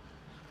shit.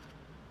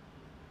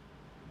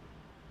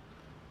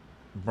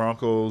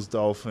 Broncos,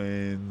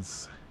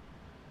 Dolphins,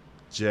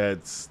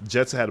 Jets.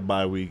 Jets had a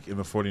bye week, and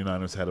the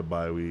 49ers had a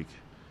bye week.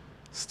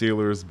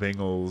 Steelers,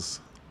 Bengals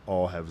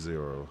all have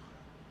 0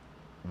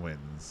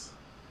 wins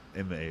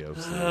in the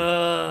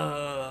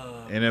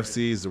AFC.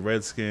 NFC is the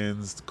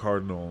Redskins, the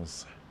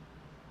Cardinals.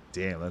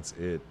 Damn, that's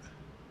it.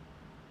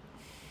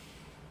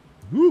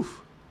 Woo.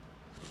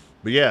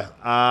 But yeah,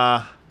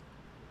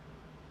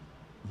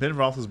 Ben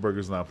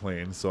Roethlisberger's not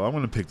playing, so I'm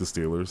going to pick the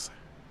Steelers.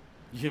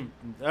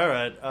 All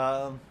right.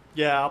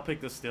 Yeah, I'll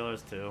pick the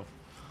Steelers too.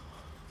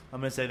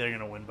 I'm going to say they're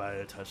going to win by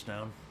a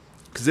touchdown.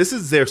 Because this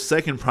is their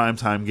second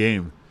primetime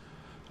game.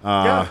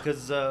 Yeah,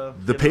 because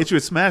the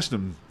Patriots smashed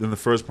them in the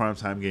first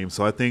primetime game,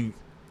 so I think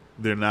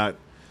they're not.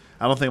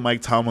 I don't think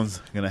Mike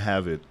Tomlin's gonna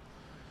have it.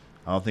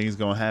 I don't think he's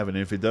gonna have it.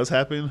 And if it does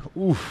happen,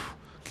 oof,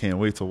 can't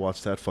wait to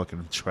watch that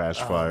fucking trash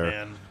fire.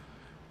 Man.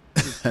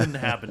 It couldn't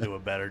happen to a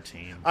better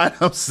team.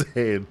 I'm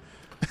saying.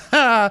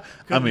 Couldn't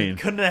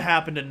have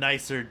happened to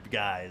nicer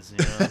guys.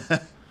 You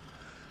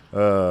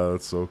know?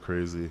 That's so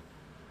crazy.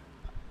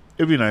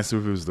 It'd be nice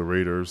if it was the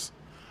Raiders.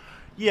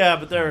 Yeah,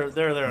 but they're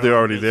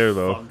already there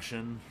though.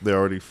 Function. They're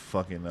already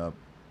fucking up.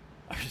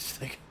 I just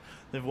think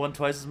they've won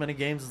twice as many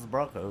games as the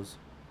Broncos.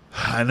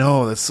 I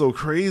know, that's so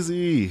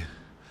crazy.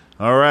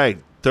 All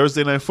right,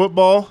 Thursday Night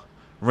Football,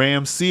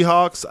 Rams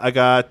Seahawks. I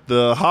got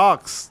the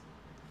Hawks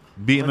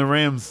beating the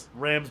Rams.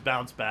 Rams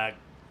bounce back,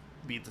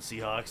 beat the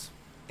Seahawks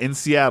in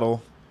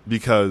Seattle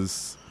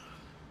because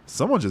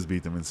someone just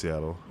beat them in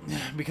Seattle.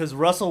 Because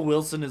Russell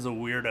Wilson is a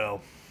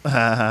weirdo.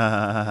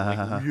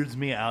 Like, weirds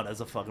me out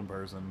as a fucking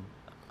person.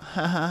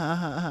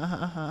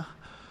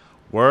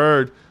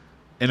 Word.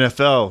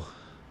 NFL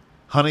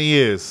 100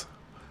 years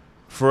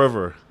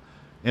forever.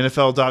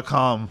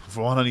 NFL.com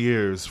for 100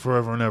 years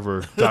forever and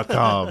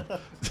ever.com.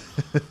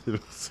 We're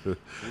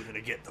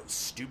gonna get those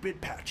stupid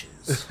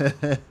patches.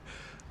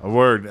 A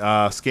word.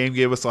 Skame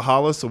gave us a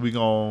holler, so we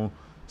gonna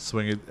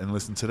swing it and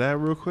listen to that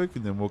real quick,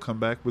 and then we'll come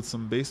back with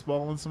some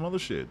baseball and some other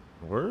shit.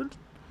 Word.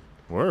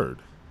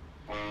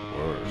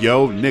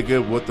 Yo,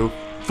 nigga, what the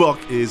fuck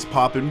is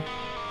poppin'?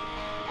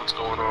 What's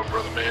going on,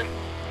 brother man?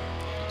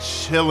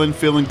 Chillin',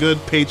 feeling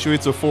good.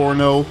 Patriots are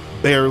 4-0,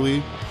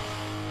 barely.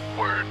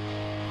 Word.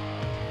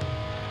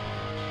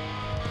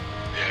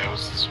 Yeah, it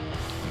was.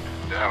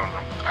 I don't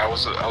know. I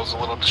was a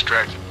little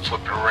distracted,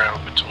 flipping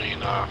around between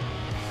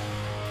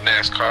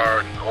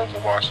NASCAR and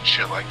Overwatch and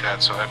shit like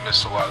that, so I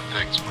missed a lot of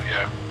things. But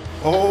yeah.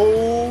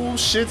 Oh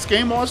shit!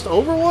 Game watched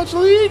Overwatch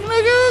League,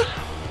 nigga.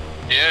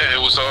 Yeah,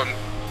 it was on.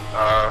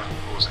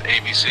 It was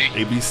ABC.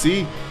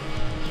 ABC.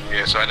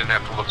 Yeah, so I didn't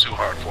have to look too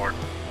hard for it.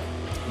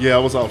 Yeah, I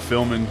was out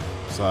filming,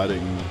 so I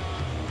didn't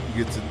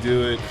get to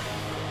do it.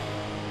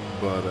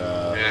 But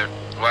yeah,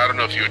 well, I don't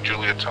know if you and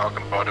Julia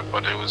talking about it,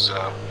 but it was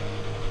a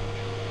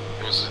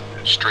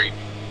straight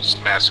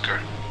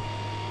massacre.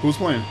 Who's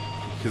playing?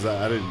 Because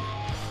I didn't.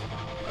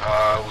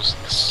 It was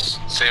the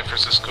San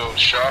Francisco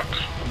Shock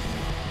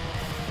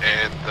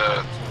and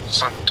the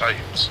Sun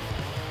Titans.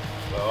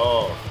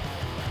 Oh,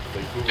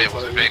 It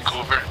was in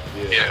Vancouver.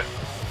 Yeah.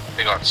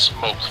 They got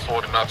smoked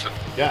 4-0.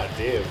 God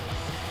damn.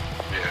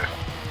 Yeah,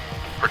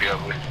 pretty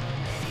ugly.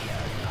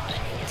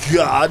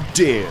 God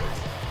damn.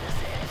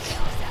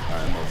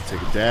 Alright, I'm about to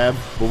take a dab.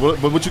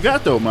 But what you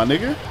got though, my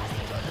nigga?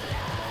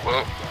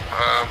 Well,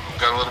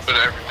 got a little bit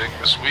of everything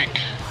this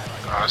week.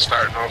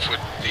 Starting off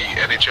with the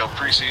NHL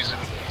preseason.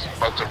 It's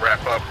about to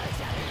wrap up.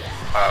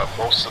 I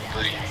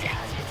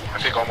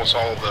think almost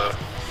all of the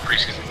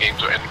preseason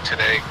games are ending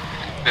today.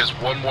 There's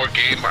one more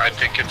game. I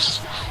think it's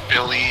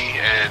Philly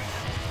and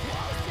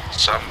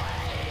some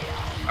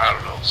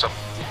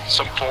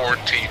foreign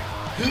team.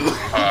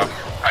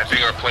 I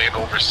think are playing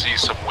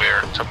overseas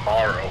somewhere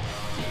tomorrow.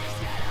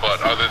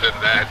 But other than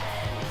that,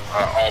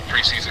 all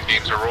preseason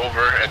games are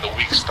over, and the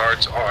week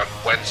starts on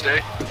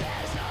Wednesday.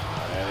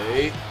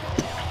 Hey.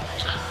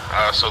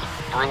 So the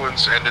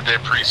Bruins ended their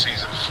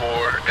preseason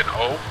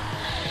 4-0.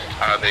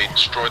 They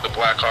destroyed the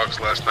Blackhawks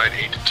last night,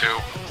 8-2.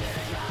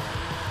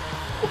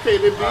 Okay,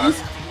 then,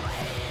 bees.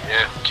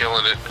 Yeah,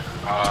 killing it.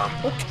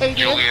 Okay,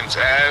 Julian's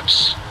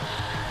Abs.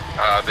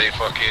 They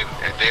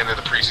ended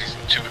the preseason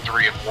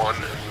 2-3-1.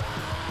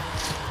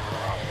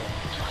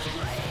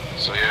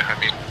 So yeah, I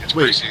mean it's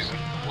preseason.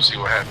 We'll see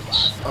what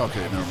happens.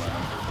 Okay, never mind.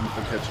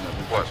 I'm catching up.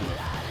 What? Catching up.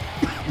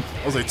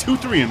 I was like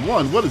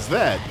 2-3-1. What is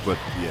that? But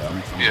yeah,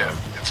 Yeah,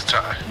 it's a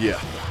tie. Yeah.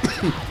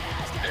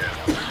 Yeah.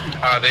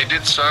 They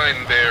did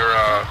sign their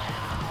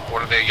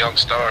one of their young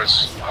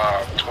stars,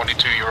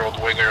 22-year-old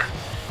winger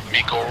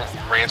Mikko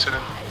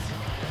Rantanen.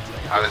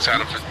 They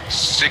signed him for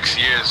 6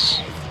 years,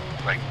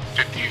 like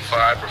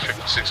 55 or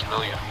 56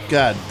 million.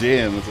 God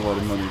damn, that's a lot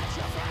of money.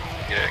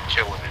 Yeah,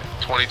 killing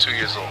it. 22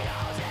 years old.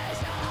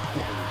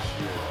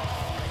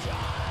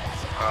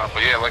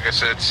 But yeah, like I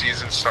said,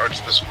 season starts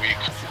this week.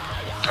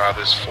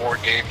 There's 4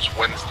 games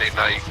Wednesday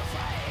night,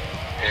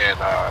 and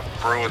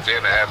Bruins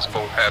and Avs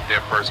both have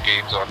their first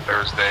games on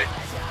Thursday.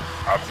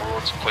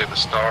 Bruins play the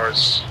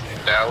Stars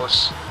in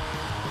Dallas,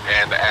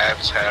 and the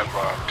Avs have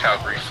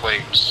Calgary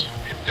Flames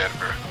in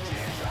Denver.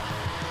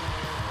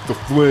 The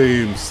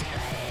Flames.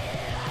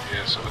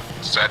 Yeah, so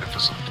excited for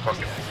some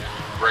fucking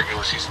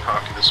regular season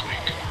hockey this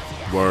week.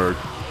 Word.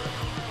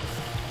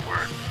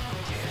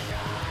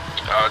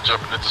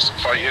 Jumping into some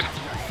fighting.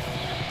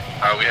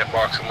 We had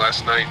boxing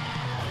last night.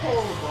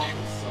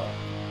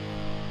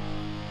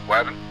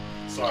 What happened?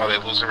 Are they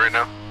losing right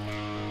now?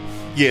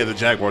 Yeah, the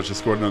Jaguars just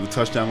scored another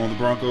touchdown on the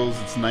Broncos.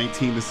 It's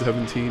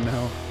 19-17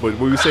 now. But what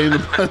were you saying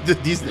about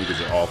these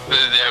niggas are awful?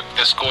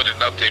 They scored an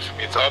update for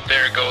me. It's up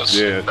there. It goes.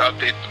 Yeah. The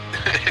update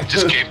it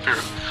just came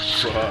through.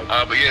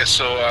 But yeah,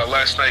 so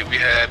last night we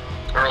had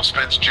Earl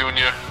Spence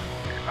Jr.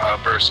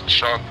 Versus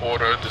Sean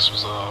Porter. This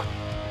was a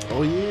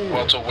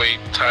welterweight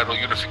title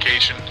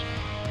unification.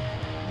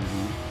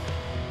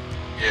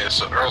 Yeah,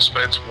 so Earl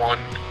Spence won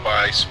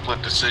by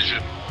split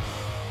decision.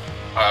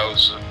 It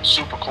was a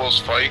super close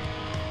fight,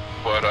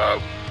 but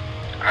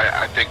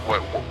I think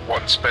what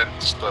won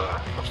Spence the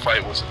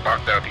fight was a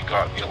knockdown he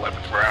got in the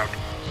 11th round.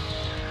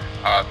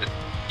 The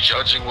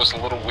judging was a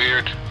little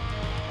weird.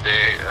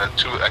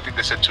 I think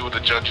they said 2 of the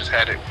judges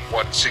had it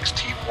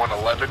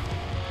 116-111,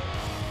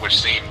 which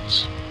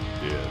seems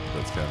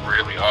that's kind of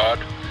really odd.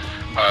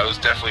 It was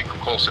definitely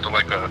closer to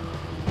like a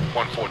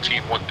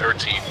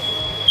 114-113.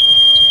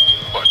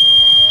 But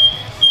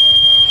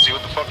see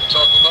what the fuck I'm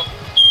talking about?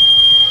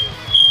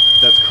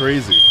 That's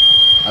crazy.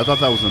 I thought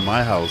that was in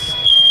my house.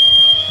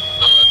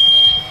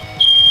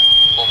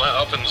 Well, my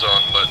oven's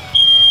on, but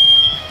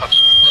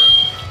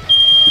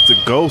It's a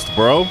ghost,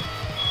 bro.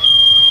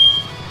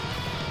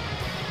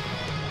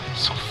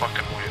 it's so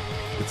fucking weird.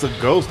 It's a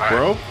ghost,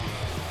 bro.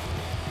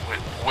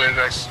 Where did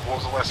what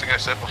was the last thing I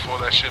said before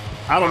that shit?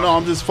 I don't know.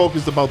 I'm just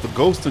focused about the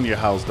ghost in your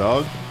house,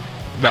 dog.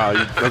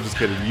 Nah, I'm just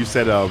kidding. You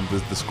said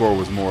the score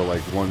was more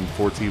like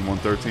 114,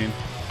 113.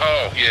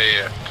 Oh,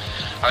 yeah.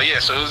 Yeah,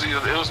 so it was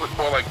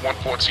more like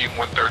 114,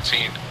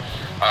 113.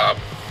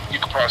 You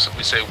could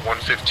possibly say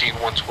 115,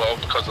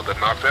 112 because of the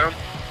knockdown.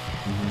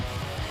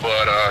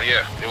 But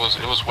yeah, it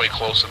was way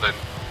closer than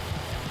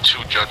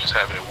 2 judges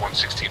having it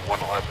 116,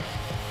 111.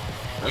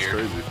 That's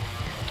Weird. crazy.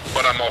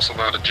 But I'm also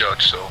not a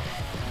judge, so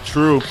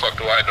True. the fuck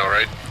do I know,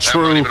 right?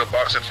 True. I'm not even a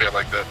boxing fan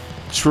like that.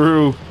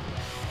 True.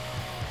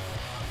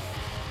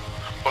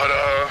 But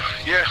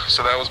yeah,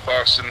 so that was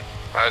boxing.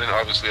 I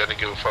didn't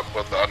give a fuck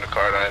about the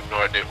undercard. I had no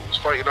idea who was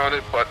fighting on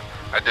it, but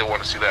I did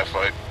want to see that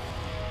fight.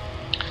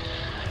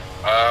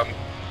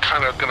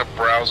 Kind of gonna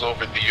browse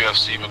over the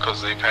UFC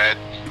because they've had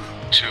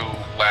 2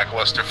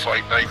 lackluster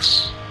fight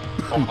nights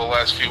over the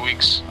last few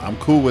weeks. I'm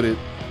cool with it.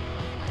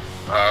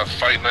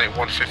 Fight night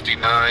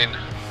 159.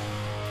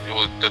 It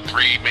was the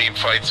 3 main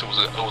fights. It was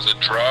a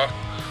draw,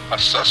 a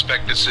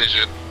suspect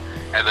decision,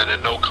 and then a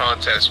no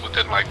contest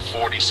within like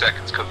 40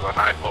 seconds because of an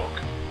eye poke.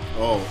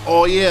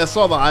 Oh yeah, I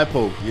saw the eye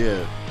poke.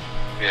 Yeah.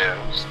 Yeah,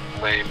 it was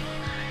lame.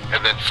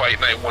 And then fight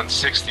night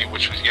 160,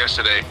 which was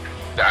yesterday,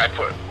 I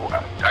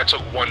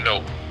took 1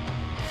 note.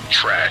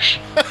 Trash.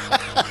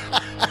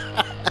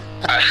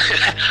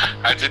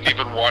 I didn't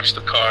even watch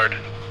the card.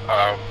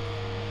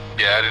 Yeah,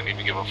 I didn't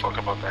even give a fuck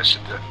about that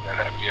shit that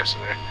happened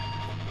yesterday.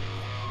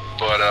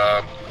 But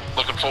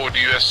looking forward to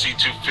UFC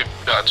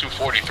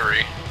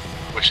 243,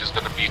 which is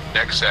going to be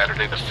next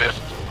Saturday, the 5th,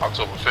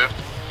 October 5th.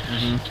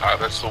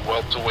 That's the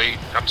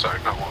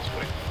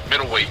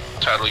middleweight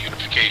title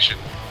unification.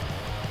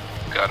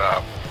 Got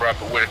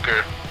Robert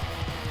Whittaker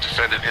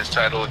defending his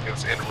title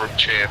against interim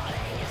champ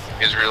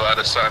Israel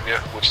Adesanya,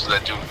 which is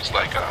that dude who's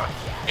like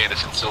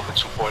Anderson Silva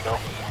 2.0.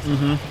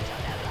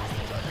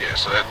 Yeah,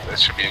 so that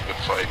should be a good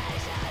fight.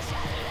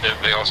 Then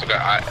they also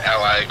got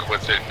Ally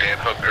Quinton and Dan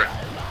Hooker,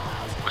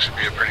 which should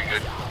be a pretty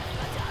good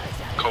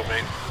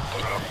co-main.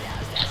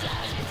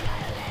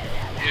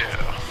 Yeah.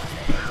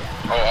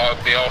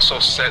 They also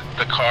set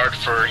the card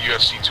for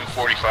UFC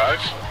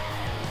 245.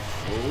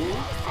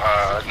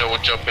 Noah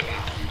jumping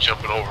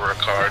over a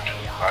card.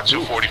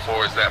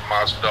 244 is that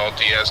Masvidal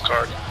Diaz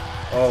card.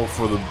 Oh,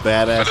 for the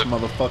badass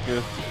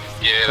motherfucker.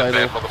 Yeah, title. the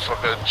bad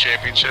motherfucker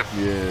championship.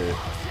 Yeah.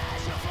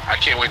 I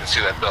can't wait to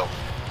see that belt.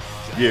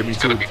 Yeah, me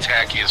It's too. gonna be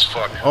tacky as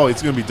fuck. Oh,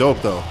 it's gonna be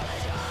dope though.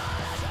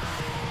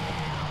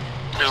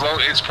 As long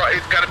it's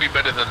gotta be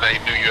better than the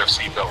new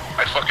UFC belt.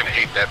 I fucking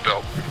hate that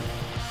belt.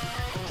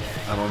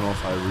 I don't know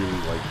if I really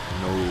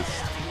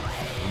noticed.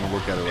 I'm gonna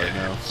look at it right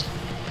now.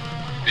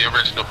 The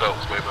original belt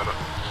was way better.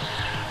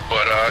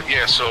 But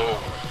yeah, so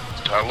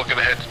looking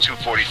ahead to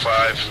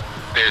 245,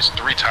 there's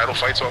 3 title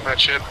fights on that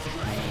shit.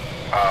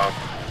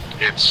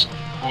 It's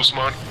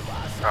Usman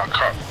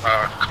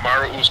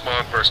Kamaru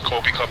Usman versus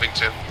Kobe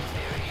Covington,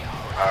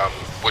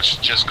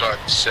 which just got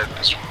set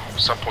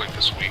some point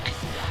this week.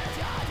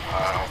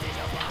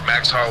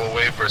 Max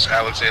Holloway versus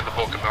Alexander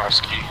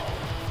Volkanovski,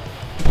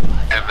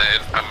 and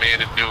then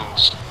Amanda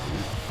Nunes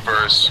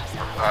versus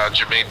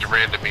Jermaine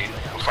Durandamy,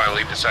 who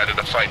finally decided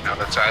to fight now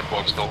that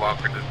Cyborg's no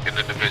longer in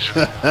the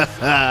division.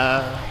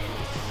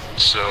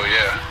 So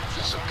yeah,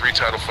 there's 3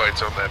 title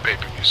fights on that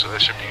pay-per-view, so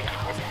that should be a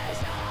good one.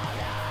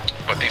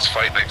 But these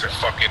fight nights are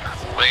fucking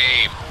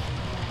lame.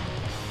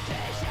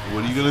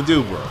 What are you gonna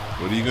do, bro?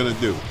 What are you gonna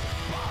do?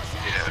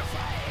 Yeah,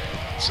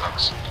 it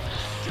sucks.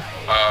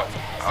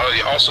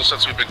 Also,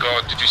 since we've been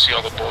gone, did you see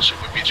all the bullshit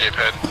with BJ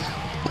Penn?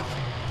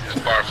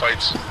 His bar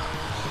fights?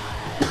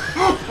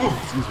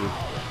 Excuse me.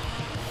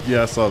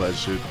 Yeah, I saw that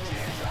shit.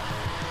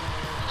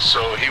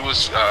 So he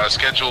was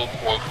scheduled,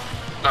 well,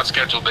 not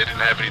scheduled, they didn't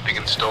have anything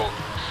in stone,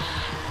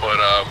 but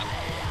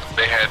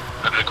they had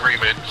an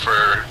agreement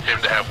for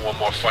him to have one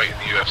more fight in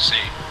the UFC,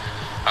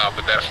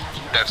 but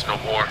that's no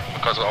more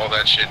because of all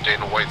that shit.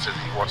 Dana White says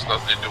he wants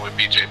nothing to do with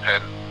BJ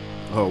Penn.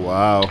 Oh,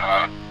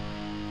 wow.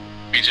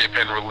 BJ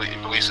Penn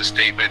released a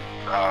statement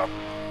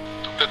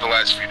within the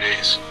last few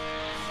days,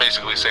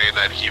 basically saying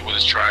that he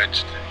was trying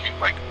to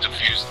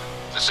defuse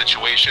the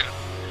situation,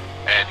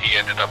 and he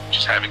ended up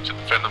just having to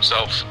defend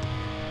himself.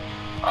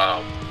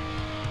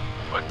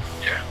 But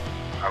yeah,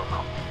 I don't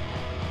know.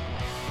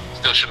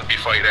 Still shouldn't be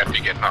fighting after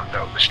you get knocked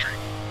out in the street.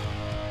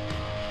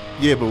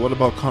 Yeah, but what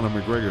about Conor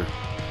McGregor?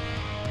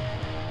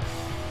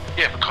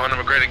 Yeah, but Conor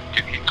McGregor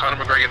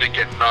didn't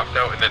get knocked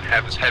out and then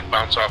have his head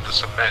bounce off the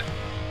cement.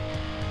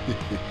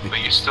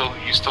 But you still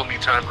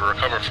need time to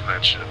recover from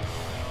that shit.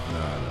 No.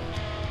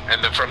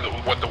 And then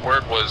what the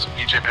word was,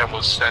 BJ Penn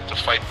was set to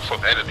fight before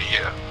the end of the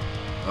year.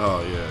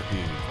 Oh, yeah, he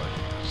ain't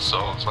fighting.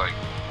 So it's like,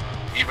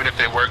 even if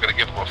they were going to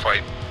give him a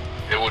fight,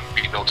 it wouldn't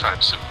be no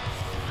time soon.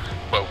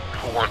 But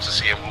who wants to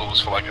see him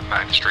lose for like a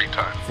 9 straight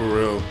time? For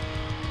real.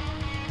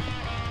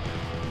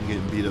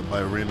 Getting beat up by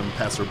a random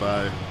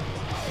passerby.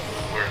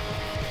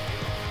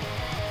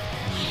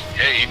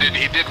 Yeah, he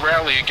did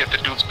rally and get the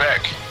dude's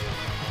back.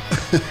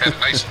 had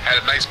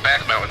a nice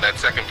back mount in that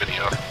second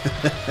video.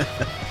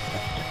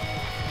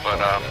 But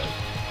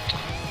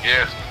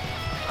yeah.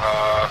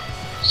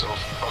 So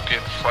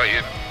fucking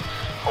fighting.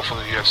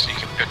 Hopefully the UFC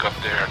can pick up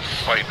their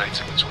fight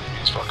nights in between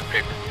these fucking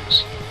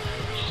pay-per-views.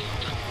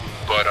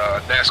 But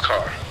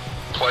NASCAR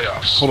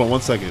playoffs. Hold on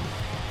 1 second.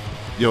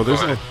 Yo,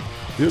 there's Go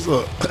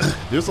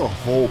there's a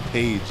whole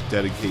page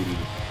dedicated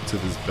to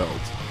this belt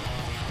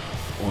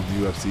on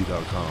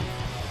UFC.com.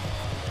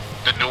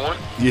 The new one?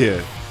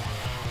 Yeah.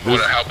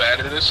 How bad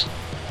it is?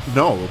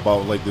 No,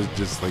 about like this,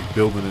 just like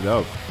building it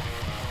up.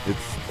 It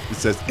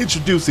says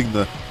introducing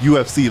the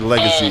UFC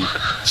Legacy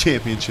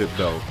Championship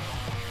belt.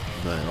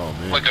 Like, oh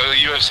man. Like a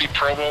UFC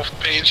promo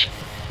page?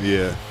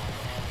 Yeah.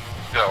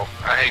 No,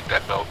 I hate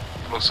that belt.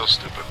 It looks so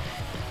stupid.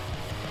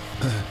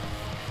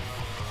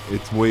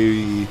 It's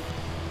way.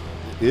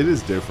 It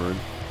is different.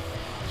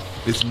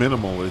 It's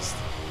minimalist.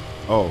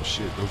 Oh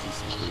shit, those are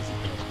some crazy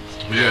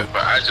things. Yeah,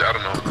 but I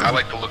don't know. I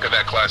like the look of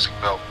that classic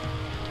belt.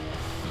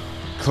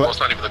 Well, it's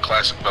not even the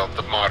classic belt,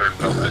 the modern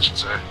belt, I should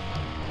say.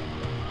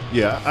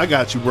 Yeah, I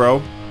got you,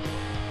 bro.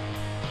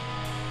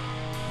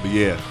 But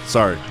yeah,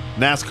 sorry.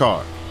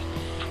 NASCAR.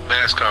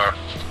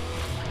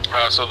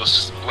 So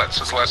since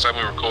the last time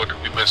we recorded,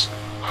 we missed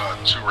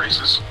 2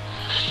 races,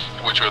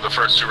 which were the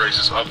first 2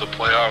 races of the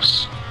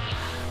playoffs.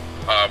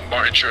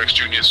 Martin Truex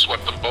Jr.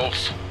 swept them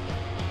both.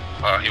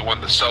 He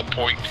won the Cell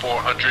Point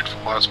 400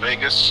 from Las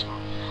Vegas,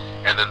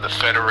 and then the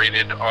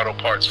Federated Auto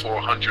Parts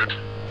 400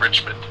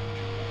 Richmond.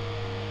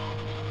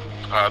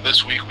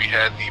 This week we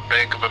had the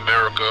Bank of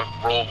America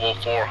Roval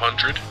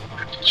 400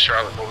 at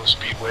Charlotte Motor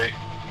Speedway.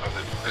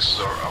 This is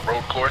a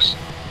road course.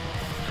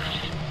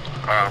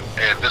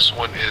 And this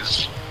one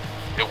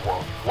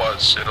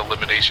was an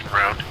elimination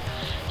round.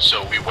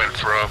 So we went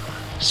from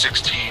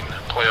 16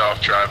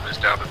 playoff drivers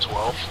down to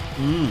 12.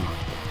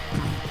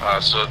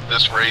 So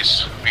this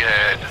race, we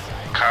had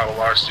Kyle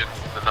Larson,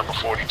 the number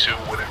 42,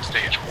 winning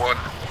stage 1.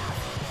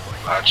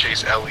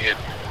 Chase Elliott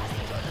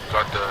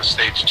got the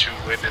stage 2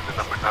 win in the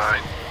number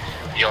 9.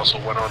 He also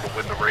went on to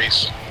win the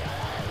race.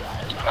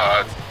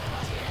 The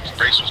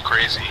race was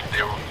crazy.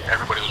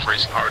 Everybody was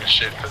racing hard as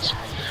shit because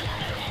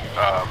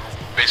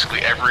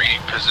basically every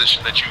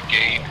position that you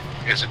gain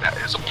is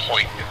a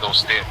point in those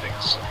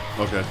standings.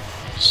 Okay.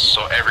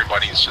 So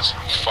everybody's just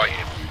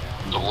fighting.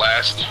 The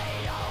last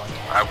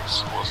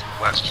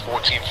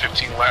 14,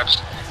 15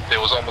 laps, there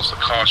was almost a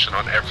caution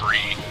on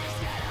every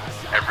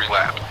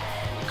lap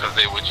because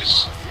they were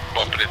just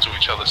bumping into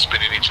each other,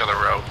 spinning each other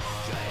out.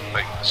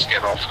 Like, just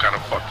getting off kind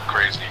of fucking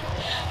crazy.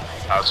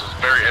 So it was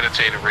a very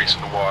entertaining race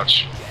to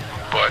watch.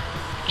 But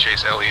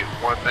Chase Elliott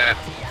won that.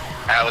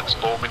 Alex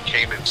Bowman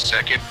came in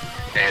second,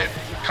 and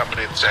coming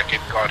in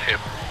second got him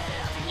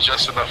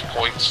just enough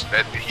points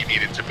that he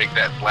needed to make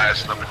that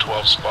last number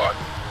 12 spot.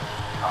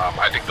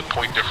 I think the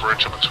point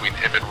differential between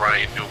him and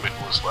Ryan Newman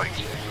was like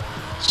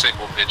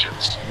single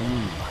digits.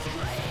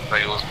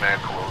 Like, it was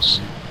mad close.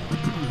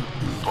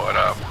 But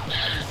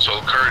so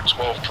the current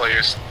 12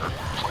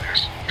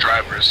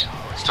 drivers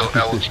still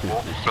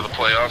eligible for the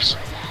playoffs.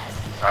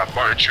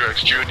 Martin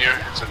Truex Jr.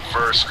 is in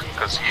first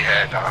because he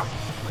had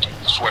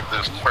swept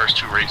the first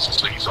 2 races,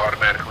 so he's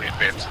automatically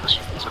advanced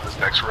to this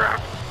next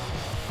round.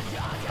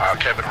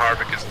 Kevin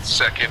Harvick is in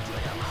second.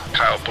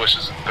 Kyle Busch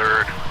is in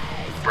third.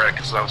 Brad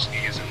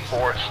Keselowski is in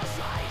fourth.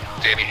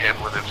 Danny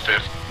Hamlin in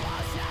fifth.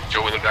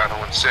 Joey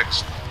Logano in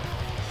sixth.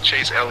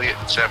 Chase Elliott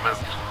in seventh.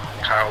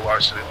 Kyle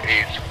Larson in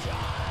eighth.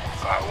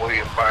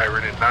 William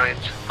Byron in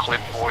ninth.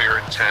 Clint Boyer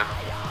in 10th.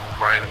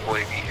 Ryan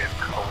Blaney in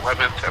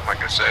 11th. And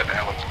like I said,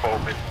 Alex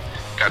Bowman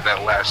got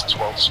that last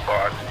 12th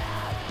spot.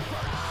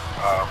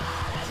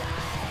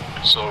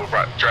 So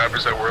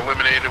drivers that were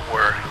eliminated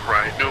were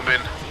Ryan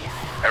Newman,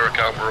 Eric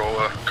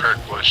Almirola, Kurt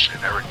Busch,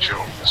 and Eric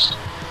Jones.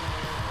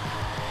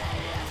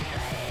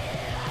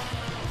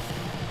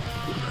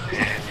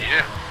 And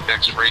yeah,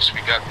 next race we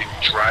got the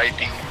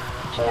Dryden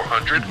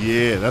 400.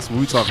 Yeah, that's what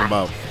we talking from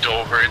about.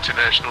 Dover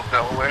International,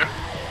 Delaware.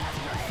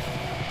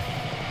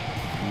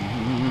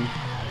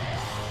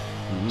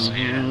 So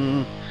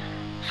yeah,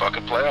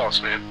 fucking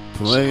playoffs, man.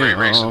 Great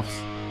racing.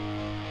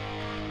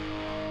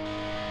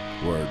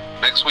 Word.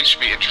 Next week should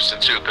be interesting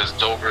too, because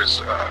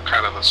Dover's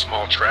kind of a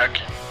small track.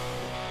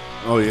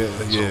 Oh yeah.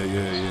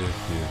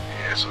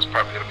 Yeah, so it's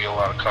probably gonna be a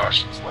lot of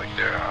cautions like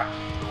there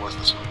was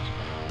this week.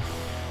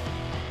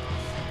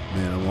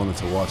 Man, I wanted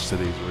to watch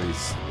today's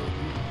race.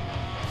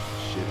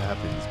 Shit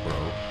happens,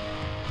 bro.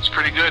 It's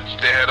pretty good.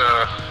 They had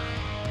a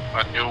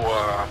new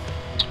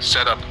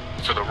setup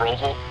for the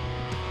Roval.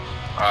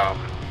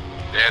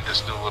 They had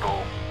this new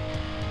little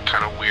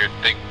kind of weird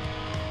thing.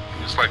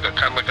 It's like a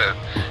kind of like a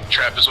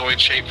trapezoid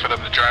shape for them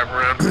to drive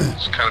around.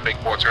 Just kind of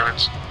make more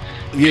turns.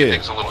 Yeah,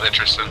 Things a little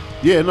interesting.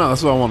 yeah. No,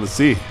 that's what I want to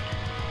see.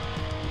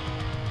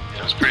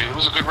 Yeah, it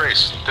was a good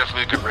race.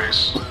 Definitely a good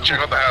race. Check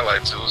out the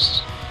highlights.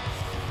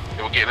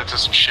 They were getting into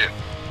some shit.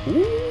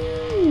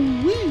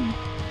 Ooh wee.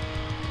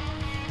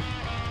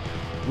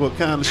 What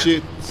kind of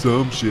shit?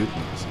 Some shit.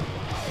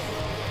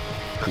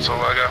 That's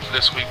all I got for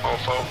this week,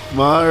 mofo.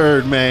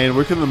 Word, man.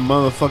 Where can the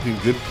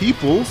motherfucking good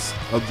peoples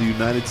of the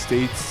United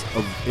States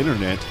of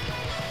Internet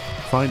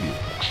find you?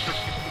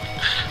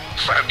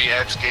 Find me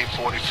at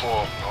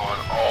Skate44 on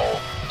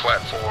all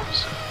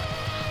platforms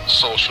and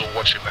social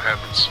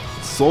whatchamahambits.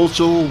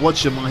 Social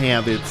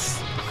whatchamahambits.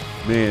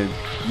 Man,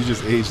 you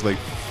just aged like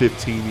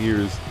 15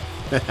 years.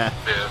 Yeah,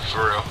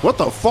 for real. What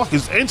the fuck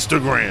is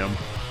Instagram?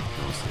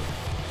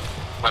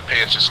 My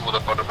pants just lit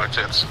up under my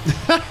tits.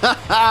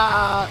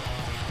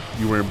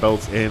 You wearing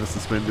belts and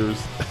suspenders?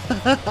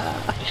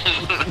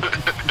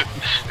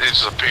 It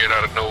just appeared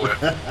out of nowhere.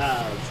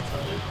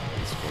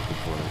 It's fucking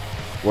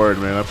funny. Word,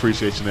 man. I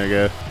appreciate you,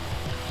 nigga.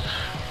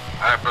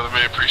 Alright, brother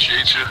man,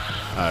 appreciate you.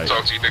 Alright.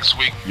 Talk to you next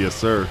week. Yes,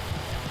 sir.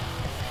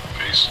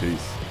 Peace.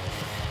 Peace.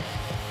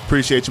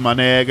 Appreciate you, my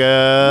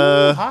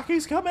nigga.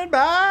 Hockey's coming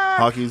back.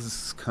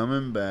 Hockey's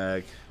coming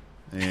back.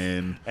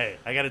 And Hey,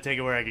 I got to take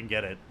it where I can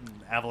get it.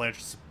 Avalanche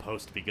is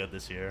supposed to be good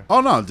this year.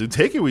 oh no, dude,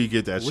 take it where you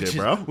get that shit,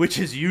 bro. Which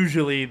is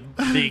usually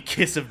the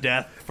kiss of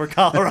death for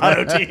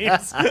Colorado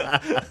teams.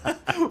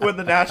 When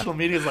the national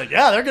media is like,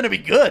 yeah, they're going to be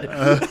good.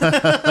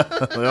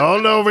 Oh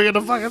no, we're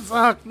gonna fucking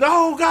suck.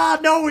 No,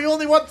 God, no, we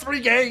only won 3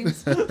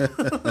 games.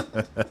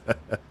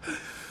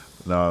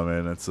 No,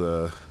 man, that's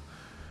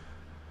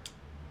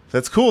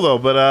cool though.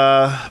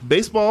 But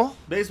Baseball's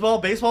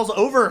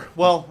over.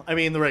 Well, I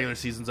mean, the regular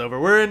season's over.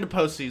 We're into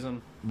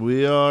postseason.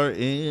 we are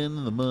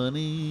in the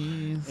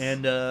money.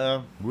 And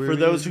We're for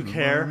those who in the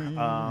care,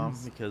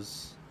 mines.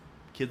 because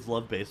kids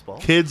love baseball,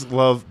 Kids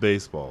love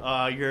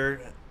baseball. your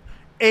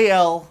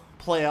AL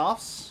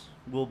playoffs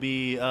will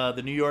be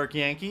the New York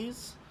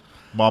Yankees,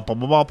 Bum, bum,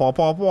 bum, bum, bum,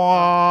 bum,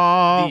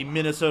 bum. the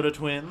Minnesota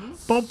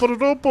Twins, Bum, ba, da,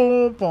 da,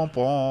 bum, bum,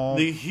 bum.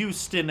 the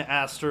Houston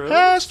Astros,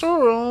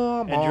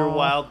 Astro- and your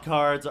wild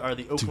cards are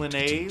the Oakland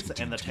A's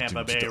and the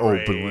Tampa Bay The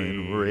Rays.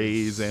 Oakland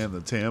Rays and the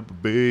Tampa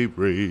Bay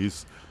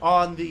Rays.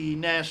 On the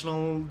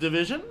National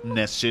Division,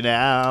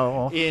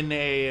 Nacional. in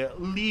a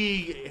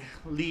league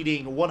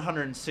leading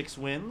 106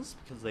 wins,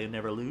 because they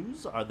never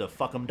lose, are the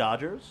Fuck'em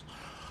Dodgers.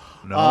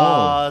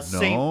 No,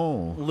 St.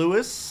 no.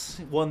 Louis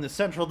won the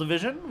Central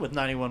Division with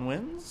 91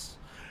 wins.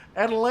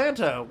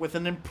 Atlanta with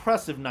an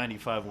impressive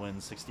 95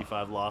 wins,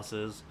 65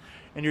 losses.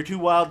 And your 2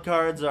 wild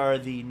cards are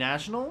the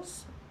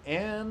Nationals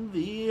and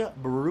the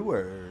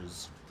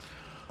Brewers.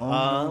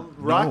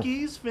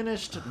 Rockies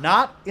finished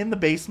not in the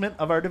basement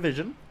of our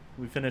division.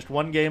 We finished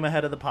 1 game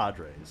ahead of the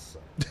Padres.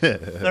 So.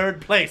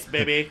 3rd place,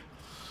 baby.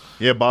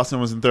 Yeah, Boston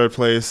was in 3rd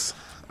place,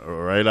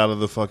 right out of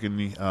the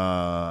fucking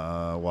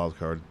wild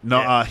card. No,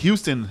 Yeah.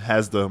 Houston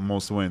has the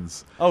most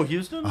wins, Oh,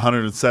 Houston?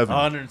 107.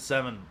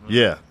 107.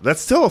 Yeah,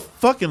 that's still a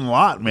fucking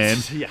lot, man.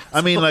 Yeah.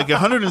 I mean, like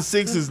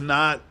 106 is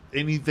not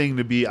anything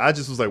to be. I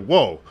just was like,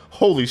 whoa,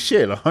 holy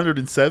shit,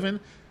 107.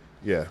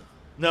 Yeah,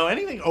 No,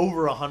 anything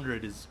over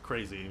 100 is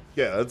crazy.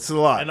 yeah, that's a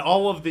lot. And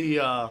all of the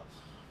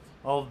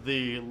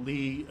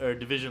league or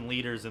division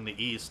leaders in the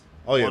East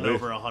Oh, yeah, won they-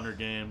 over 100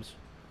 games.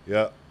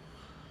 Yeah,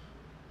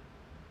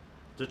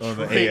 Detroit,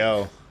 on the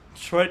AL.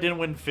 Detroit didn't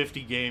win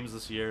 50 games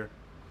this year.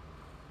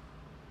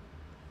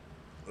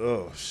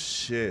 Oh,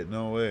 shit.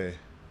 No way.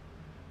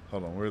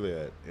 Hold on. Where are they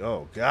at?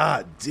 Oh,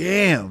 god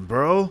damn,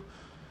 bro.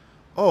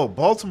 Oh,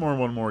 Baltimore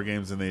won more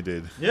games than they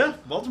did. Yeah,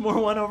 Baltimore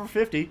won over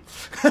 50.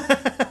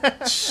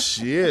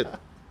 Shit.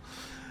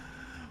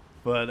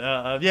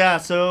 But, yeah,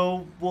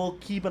 so we'll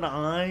keep an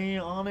eye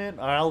on it.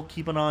 I'll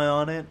keep an eye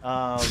on it.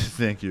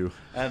 Thank you.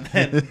 And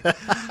then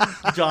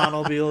John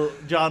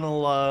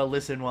will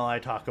listen while I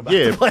talk about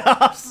Yeah. the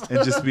playoffs.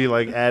 And just be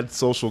like, add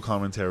social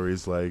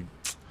commentaries like,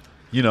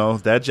 you know,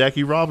 that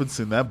Jackie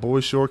Robinson, that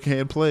boy sure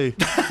can't play.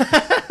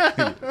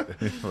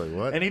 Like,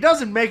 what? And he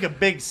doesn't make a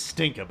big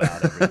stink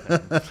about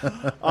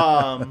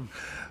everything.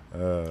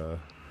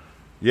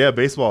 Yeah,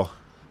 baseball.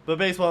 But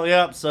baseball,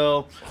 yeah,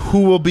 so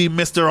Who will be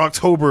Mr.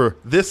 October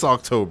this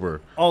October?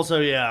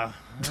 also, yeah,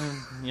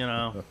 you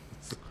know,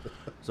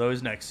 it's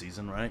always next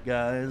season, right,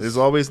 guys? There's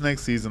always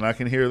next season. I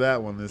can hear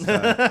that one this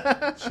time.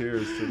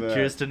 Cheers to that.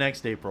 Cheers to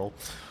next April.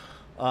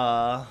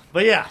 But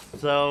yeah,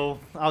 so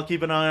I'll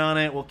keep an eye on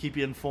it. We'll keep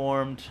you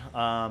informed.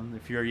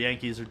 If you're a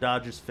Yankees or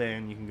Dodgers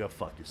fan, you can go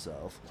fuck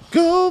yourself.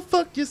 Go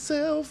fuck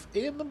yourself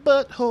in the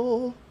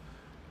butthole.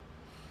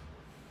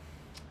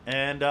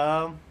 And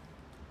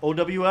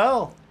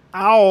OWL,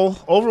 Ow.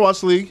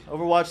 Overwatch League.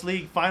 Overwatch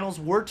League finals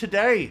were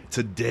today.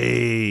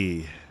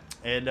 Today.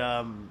 And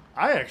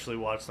I actually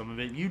watched some of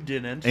it. You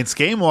didn't. And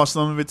Skame watched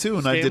some of it too,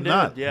 and I Skame did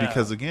not. did, yeah.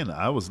 Because, again,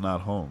 I was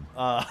not home.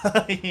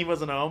 He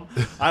wasn't home.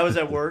 I was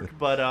at work,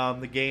 but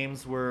the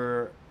games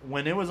were,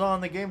 when it was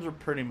on, the games were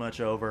pretty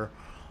much over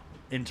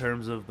in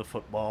terms of the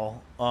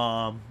football.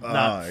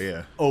 Not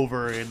yeah.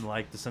 over in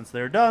like the sense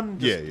they're done,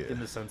 just Yeah. in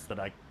the sense that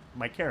I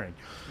my caring.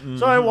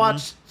 So I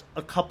watched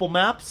a couple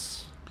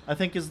maps, I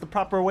think is the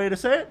proper way to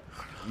say it.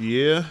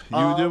 Yeah,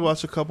 you did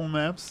watch a couple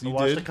maps. I You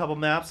watched did. a couple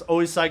maps.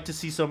 Always psyched to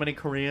see so many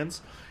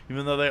Koreans,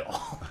 even though they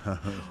all...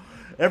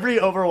 Every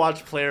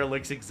Overwatch player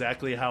looks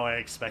exactly how I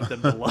expect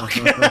them to look.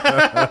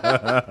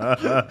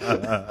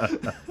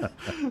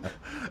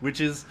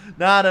 Which is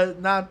not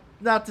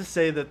to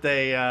say that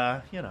they,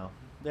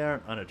 they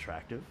aren't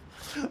unattractive.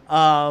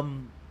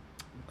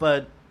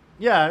 But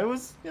yeah, it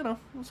was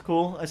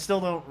cool. I still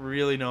don't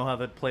really know how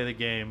to play the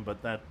game,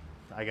 but that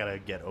I gotta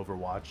get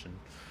Overwatch and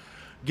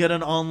get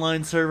an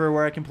online server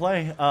where I can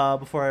play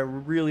before I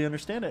really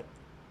understand it.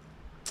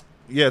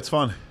 Yeah, it's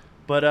fun.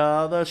 But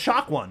the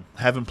Shock one.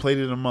 Haven't played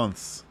it in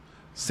months.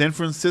 San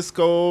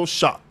Francisco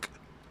Shock.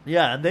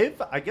 Yeah, and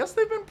I guess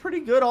they've been pretty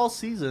good all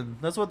season.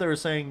 That's what they were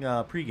saying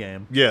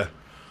pregame. Yeah.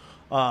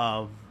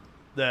 The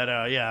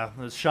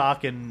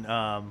Shock and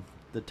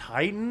the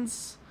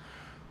Titans,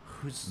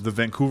 The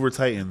Vancouver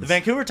Titans. the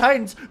Vancouver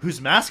Titans,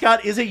 whose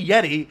mascot is a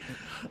Yeti,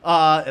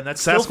 and that's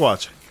still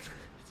Sasquatch.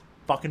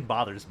 fucking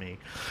bothers me.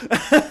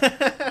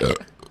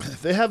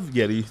 They have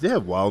Yeti. They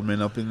have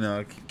Wildman up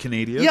in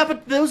Canada. Yeah,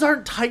 but those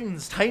aren't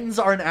Titans. Titans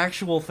are an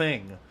actual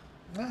thing.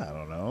 I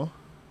don't know.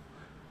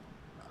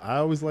 I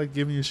always like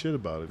giving you shit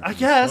about it. I It's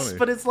guess, funny.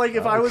 but it's like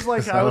if I was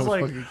like, I don't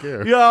fucking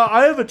care. yeah,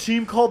 I have a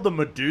team called the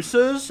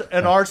Medusas,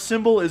 and our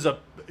symbol is a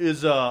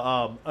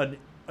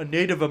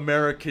Native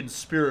American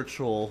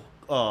spiritual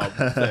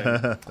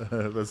thing.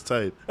 That's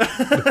tight.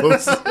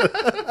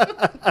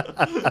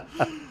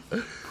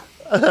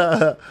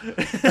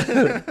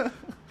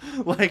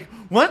 Like,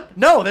 what?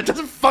 No, that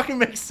doesn't fucking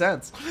make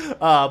sense.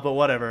 But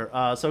whatever.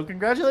 So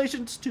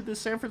congratulations to the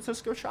San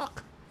Francisco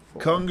Shock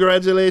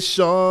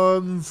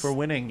Congratulations. for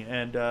winning,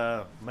 and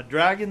my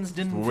Dragons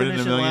didn't For winning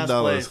finish $1 in million.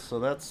 last place, so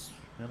that's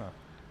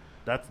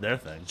that's their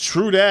thing.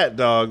 True that,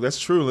 dog. That's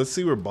true. Let's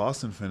see where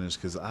Boston finished,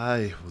 because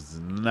I was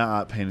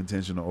not paying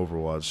attention to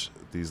Overwatch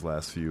these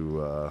last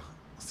few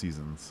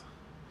seasons.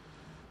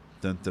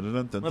 Dun, dun, dun,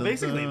 dun, dun, Well,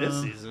 basically dun.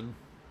 this season.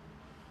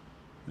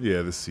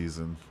 Yeah, this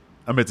season.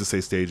 I meant to say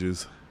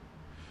stages.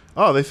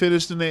 Oh, they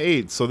finished in the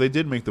 8th, so they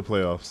did make the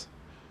playoffs.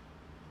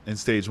 In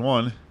stage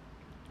 1.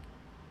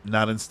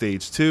 Not in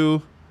stage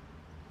 2.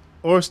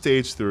 Or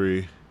stage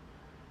 3.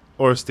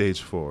 Or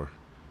stage 4.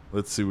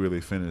 Let's see where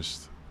they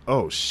finished.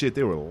 Oh, shit,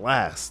 they were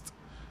last.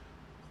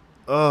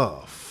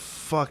 Oh,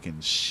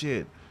 fucking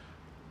shit.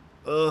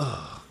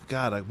 Ugh,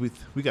 God, we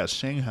got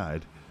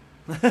Shanghaied.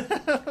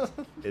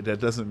 That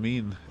doesn't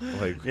mean,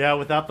 like... Yeah,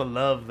 without the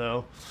love,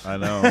 though. I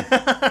know.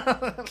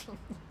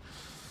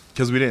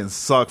 Because we didn't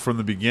suck from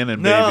the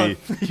beginning, No,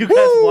 baby. you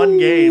guys won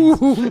games.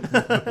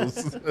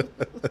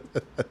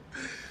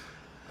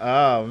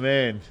 Oh,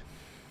 man.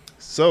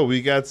 So,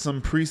 we got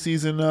some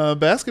preseason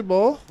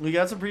basketball. We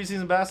got some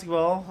preseason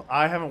basketball.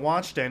 I haven't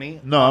watched any.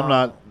 No, I'm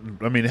not.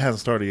 I mean, it hasn't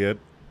started yet.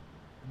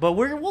 But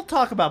we'll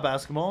talk about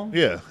basketball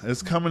Yeah,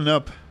 it's coming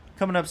up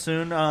coming up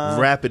soon.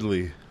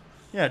 rapidly.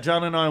 Yeah,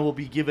 John and I will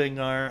be giving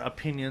our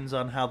opinions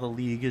on how the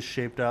league is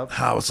shaped up.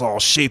 How it's all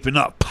shaping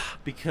up.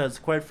 Because,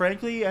 quite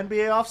frankly,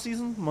 NBA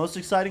offseason, most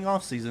exciting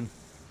offseason.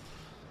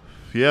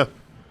 Yeah.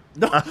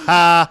 No,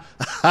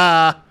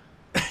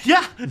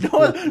 yeah,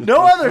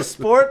 no other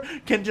sport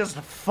can just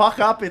fuck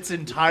up its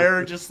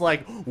entire, just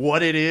like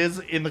what it is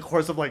in the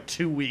course of like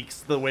 2 weeks,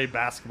 the way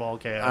basketball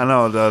can. I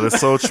know, dude.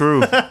 It's so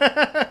true.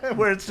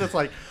 Where it's just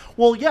like,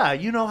 well, yeah,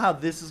 you know how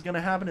this is going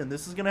to happen and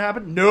this is going to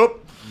happen?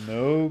 Nope.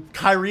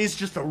 Kyrie's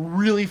just a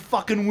really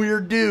fucking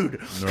weird dude.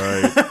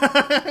 Right.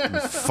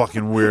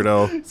 Fucking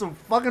weirdo. He's a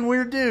fucking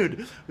weird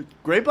dude.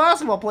 Great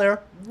basketball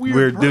player.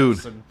 Weird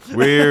person. dude.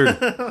 Weird.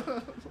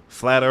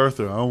 Flat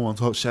earther. I don't want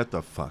to talk. Shut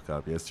the fuck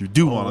up. Yes, you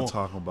do want to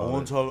talk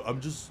about it.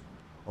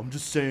 I'm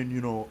just saying,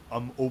 you know,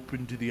 I'm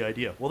open to the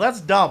idea. Well,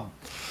 that's dumb.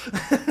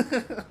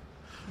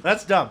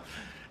 That's dumb.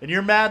 And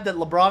you're mad that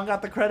LeBron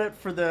got the credit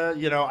for the,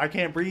 you know, I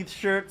can't breathe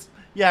shirts?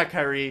 Yeah,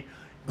 Kyrie.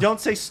 Don't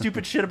say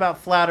stupid shit about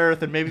flat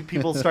earth and maybe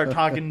people start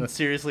talking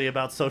seriously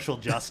about social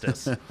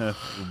justice.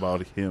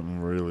 About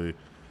him, really.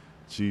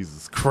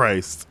 Jesus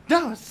Christ.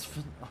 No, it's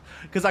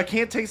because I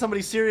can't take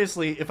somebody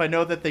seriously if I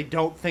know that they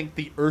don't think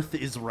the earth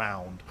is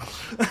round.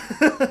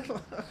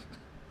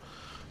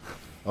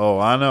 Oh,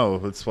 I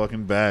know. It's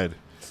fucking bad.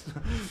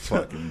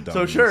 Fucking dumb.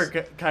 So sure,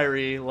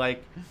 Kyrie,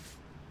 like,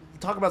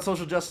 talk about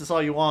social justice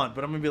all you want,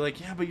 but I'm going to be like,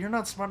 yeah, but you're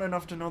not smart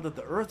enough to know that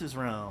the earth is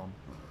round.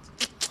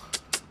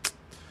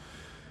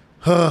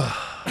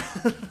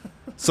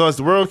 So as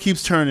the world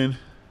keeps turning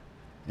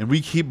and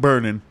we keep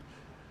burning,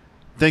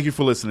 thank you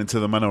for listening to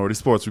the Minority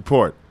Sports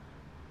Report.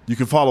 You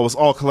can follow us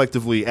all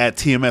collectively at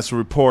TMS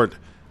Report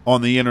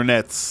on the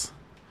internets,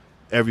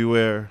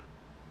 everywhere,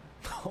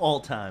 All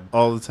time.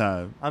 all the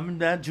time,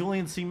 I'm at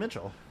Julian C.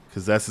 Mitchell.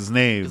 because that's his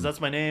name. Because that's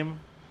my name.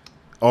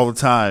 All the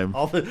time.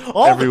 All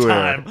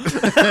Everywhere.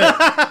 the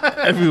time.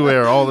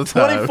 Everywhere, all the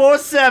time.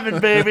 24/7,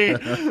 baby.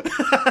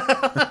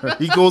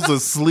 He goes to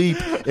sleep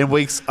and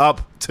wakes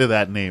up to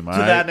that name, all To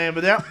right? that name,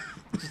 but yeah,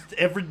 just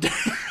every day.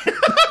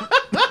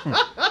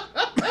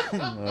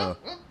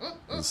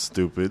 That's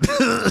stupid.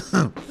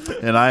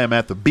 And I am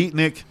at the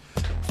Beatnik.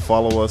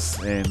 Follow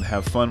us and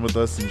have fun with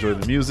us. Enjoy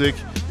the music.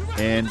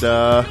 And,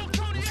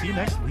 We'll see you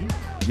next week.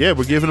 yeah,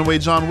 we're giving away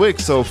John Wick,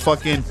 so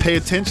fucking pay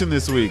attention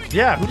this week.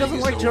 Yeah, who doesn't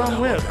like John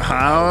Wick?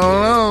 I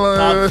don't know.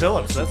 Todd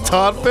Phillips. That's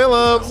Todd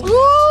Phillips. Woo!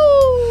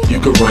 You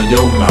can run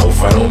your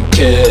mouth, I don't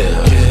care.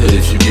 But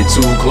if you get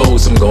too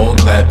close, I'm gon'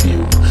 clap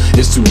you.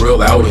 It's too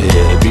real out here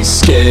to be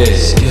scared.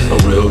 A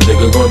real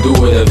nigga gon' do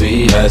whatever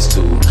he has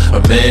to. A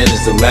man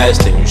is the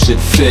last thing you should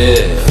fear.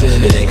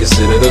 It ain't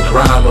considered a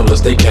crime unless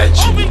they catch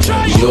you.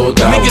 You'll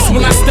die. Niggas,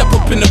 when I step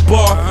up in the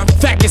bar,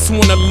 faggots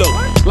wanna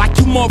look like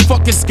you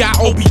motherfuckers got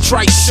Obi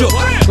Trice shook.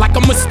 Like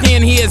I'ma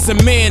stand here as a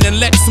man and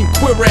let some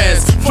queer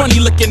ass, funny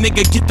looking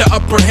nigga get the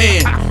upper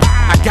hand.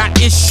 I got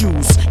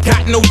issues,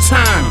 got no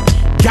time.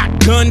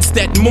 Got guns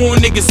that more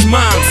niggas'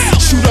 minds.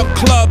 Shoot up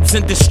clubs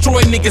and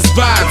destroy niggas'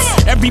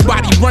 vibes.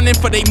 Everybody running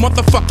for they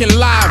motherfucking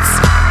lives.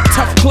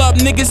 Tough club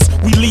niggas,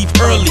 we leave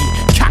early.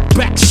 Cock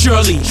back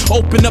surely,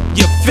 open up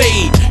your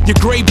fade. Your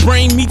gray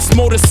brain meets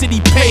Motor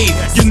City pave.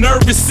 Your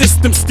nervous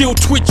system still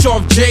twitch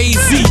off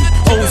Jay-Z.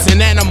 O's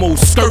and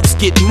animals, skirts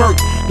get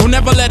murked. Don't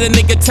ever let a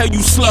nigga tell you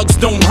slugs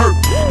don't hurt.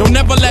 Don't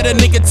ever let a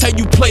nigga tell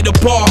you play the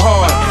ball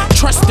hard.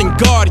 Trust in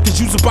God, cause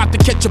you's about to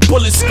catch a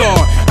bullet scar.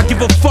 I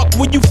give a fuck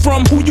where you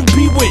from, who you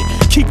be with.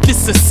 Keep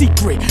this a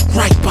secret,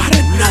 right by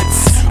the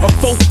nuts. A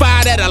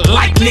 4-5 that'll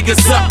light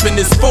niggas up. And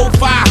this 4-5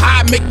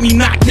 high make me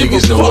not give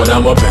Niggas a know fuck. what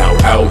I'm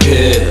about out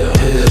here.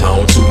 I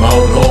don't toot my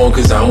own horn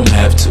cause I don't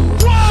have to.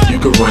 You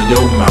can run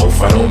your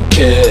mouth, I don't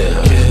care.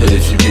 But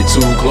if you get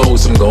too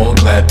close, I'm gon'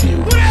 clap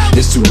you.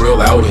 It's too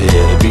real out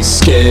here to be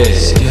scared.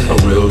 A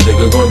real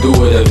nigga gon' do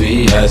whatever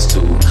he has to.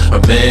 A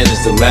man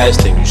is the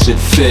last thing you should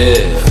fear.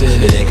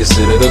 It ain't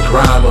considered a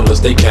crime unless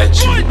they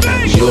catch you.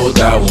 You'll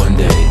die one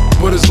day.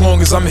 But as long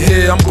as I'm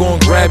here, I'm gon'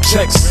 grab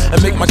checks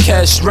and make my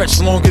cash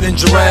stretch longer than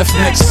giraffe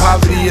necks.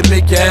 Poverty and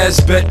make your ass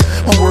bet.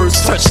 My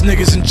words touch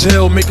niggas in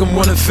jail, make them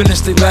wanna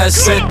finish their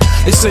last set.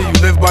 They say you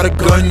live by the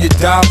gun, you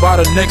die by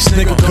the next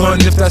nigga gun.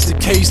 If that's the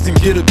case, then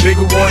get a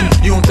bigger one.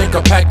 You don't think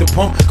I packed a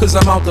pump, cause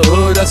I'm out the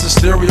hood, that's a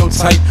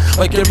stereotype.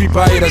 Like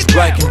everybody that's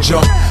black and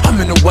jump. I'm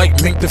in the white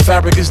mink, the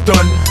fabric is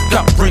done.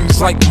 Got rings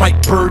like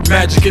Mike Bird,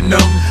 magic and them.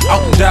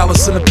 Out in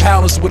Dallas in the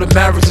palace where the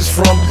marriage is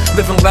from.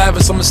 Living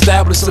lavish, I'm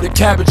established so the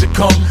cabbage will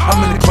come.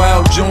 I'm in the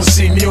clouds, you don't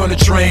see me on the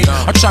train.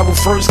 I travel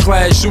first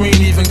class, you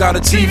ain't even got a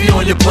TV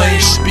on your plane.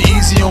 Should be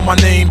easy on my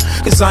name,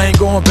 cause I ain't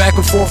going back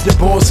and forth. Your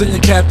boss and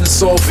your captain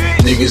soft.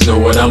 Niggas know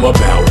what I'm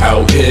about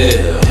out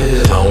here.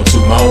 I don't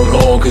toot my own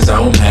horn cause I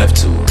don't have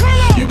to.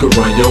 You can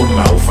run your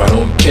mouth, I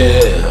don't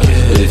care.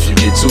 But if you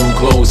get too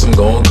close, I'm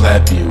gon'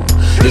 clap you.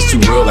 It's too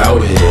real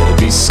out here to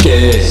be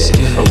scared.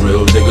 A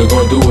real nigga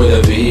gon' do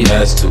whatever he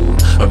has to.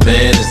 A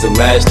man is the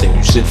last thing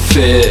you should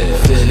fear.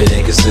 It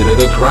ain't considered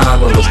a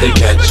crime unless they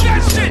catch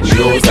you.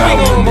 We all die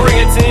We one gon' bring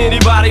day. it to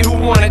anybody who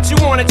want it. You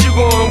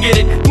gon' get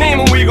it. Name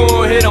 'em, we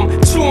gon' hit 'em.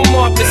 Chew 'em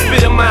up and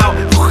spit 'em out.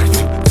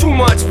 Too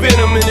much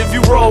venom, and if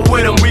you roll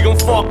with 'em, we gon'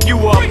 fuck you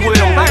up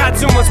with 'em. I got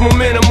too much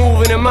momentum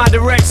moving in my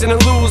direction to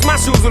lose. My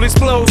shoes will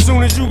explode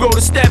soon as you go to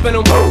step in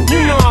 'em.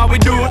 You know how we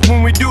do it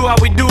when we do how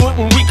we do it.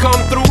 When we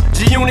come through,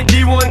 G-Unit,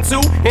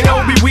 D12, and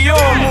OB, we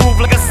all move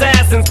like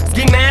assassins.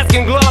 Get mask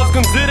and gloves,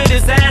 consider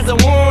this as a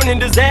warning.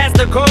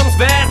 Disaster comes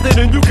faster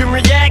than you can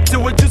react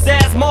to it. Just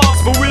ask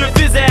Marks for real if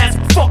his ass.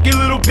 Fuck your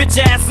little bitch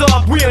ass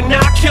up. We are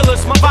not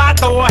killers. My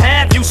vato will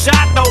have you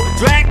shot though.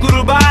 Drag through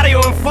the body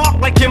and fuck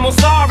like Kim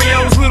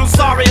Osario's little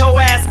sorry ho.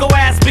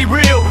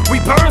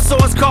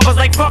 source covers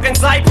like fucking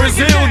Cypress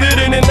Hill did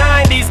in the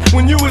 90s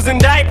when you was in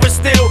diapers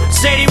still.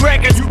 Shady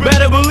records, you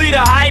better believe the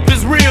hype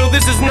is real.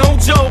 This is no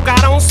joke, I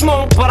don't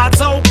smoke, but I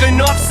toke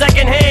enough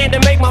secondhand to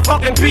make my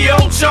fucking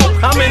P.O. choke.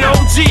 I'm an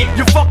OG,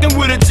 you fucking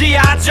with a G.I.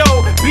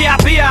 Joe.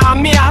 P.I.P.I.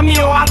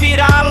 mio, I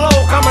vida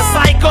loc. I'm a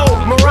psycho,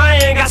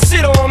 Mariah ain't got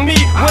shit on me.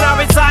 When I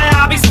retire,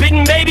 I'll be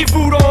spitting baby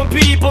food on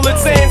people.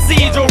 It's San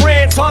Cedro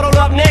Ranch, huddled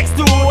up next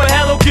to her with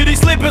Hello Kitty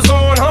slippers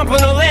on, humping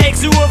her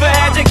legs. You ever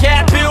had your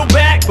cat peeled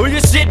back or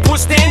your shit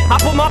pushed in? I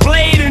put my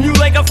blade in you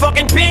like a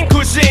fucking pin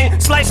cushion.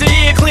 Slice your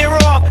ear clear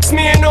off,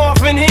 smearing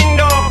off and hing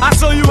dog. I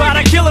show you how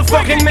to kill a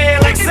fucking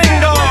man like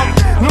Sing Dog.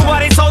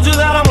 Nobody told you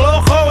that I'm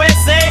loco,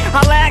 S.A.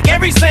 I lack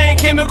every sane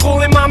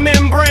chemical in my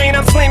membrane.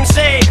 I'm Slim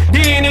Shade, D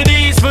and the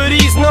D's for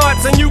these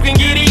nuts, and you can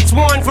get each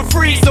one for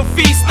free, so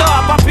feast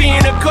up. I be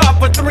in a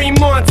cup for 3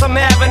 months. I'm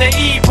having an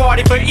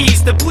E-party for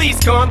Easter, please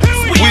come.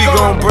 We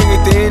gon' bring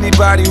it to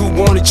anybody who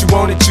want it,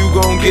 you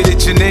gon' get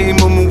it. Your name,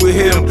 I'm with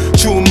him.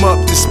 Chew him up,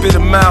 then spit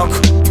him out.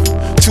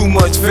 Too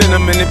much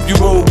venom, and if you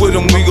roll with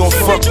him, we gon'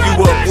 fuck you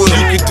up with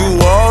him. You can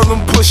do all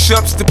them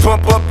push-ups to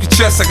pump up your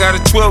chest. I got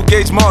a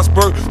 12-gauge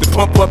Mossberg to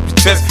pump up your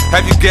chest.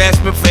 Have you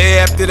gasping for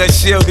air after that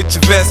shell hit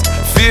your vest?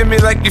 Fear me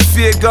like you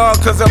fear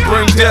God, cause I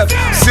bring death.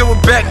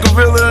 Silverback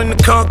gorilla in the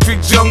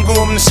concrete jungle.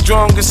 I'm the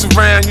strongest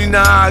around, you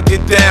know how I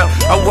get down.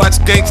 I watch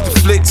gangster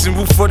flicks and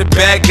root for the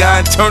bad guy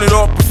and turn it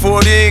off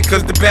before the end,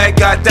 cause the bad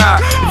guy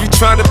died. If you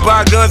tryna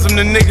buy guns, I'm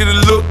the nigga to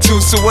look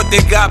to. So what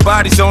they got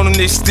bodies on them,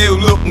 they still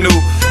look new.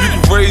 You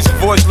can raise your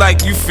voice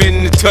like you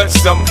finna touch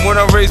something. When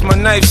I raise my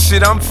knife,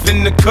 shit, I'm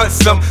finna cut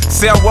something.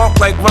 Say I walk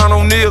like Ron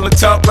O'Neal and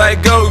talk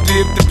like Goldie.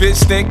 If the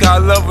bitch think I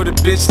love her, the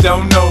bitch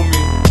don't know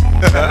me.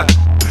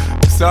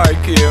 Sorry,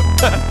 Kill.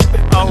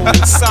 Oh,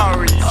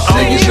 sorry.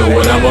 Niggas know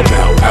what I'm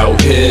about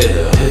out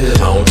here. I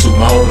don't toot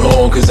my own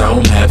horn cause I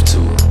don't have to.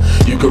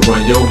 You can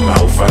run your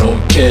mouth, I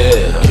don't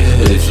care.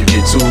 But if you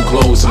get too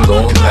close, I'm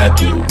gon'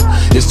 clap you.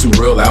 It's too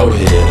real out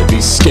here to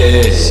be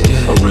scared.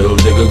 A real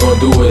nigga gon'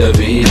 do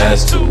whatever he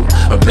has to.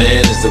 A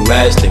man is the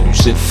last thing you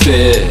should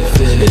fear.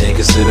 It ain't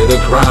considered a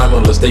crime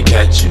unless they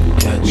catch you.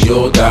 We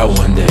all die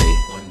one day.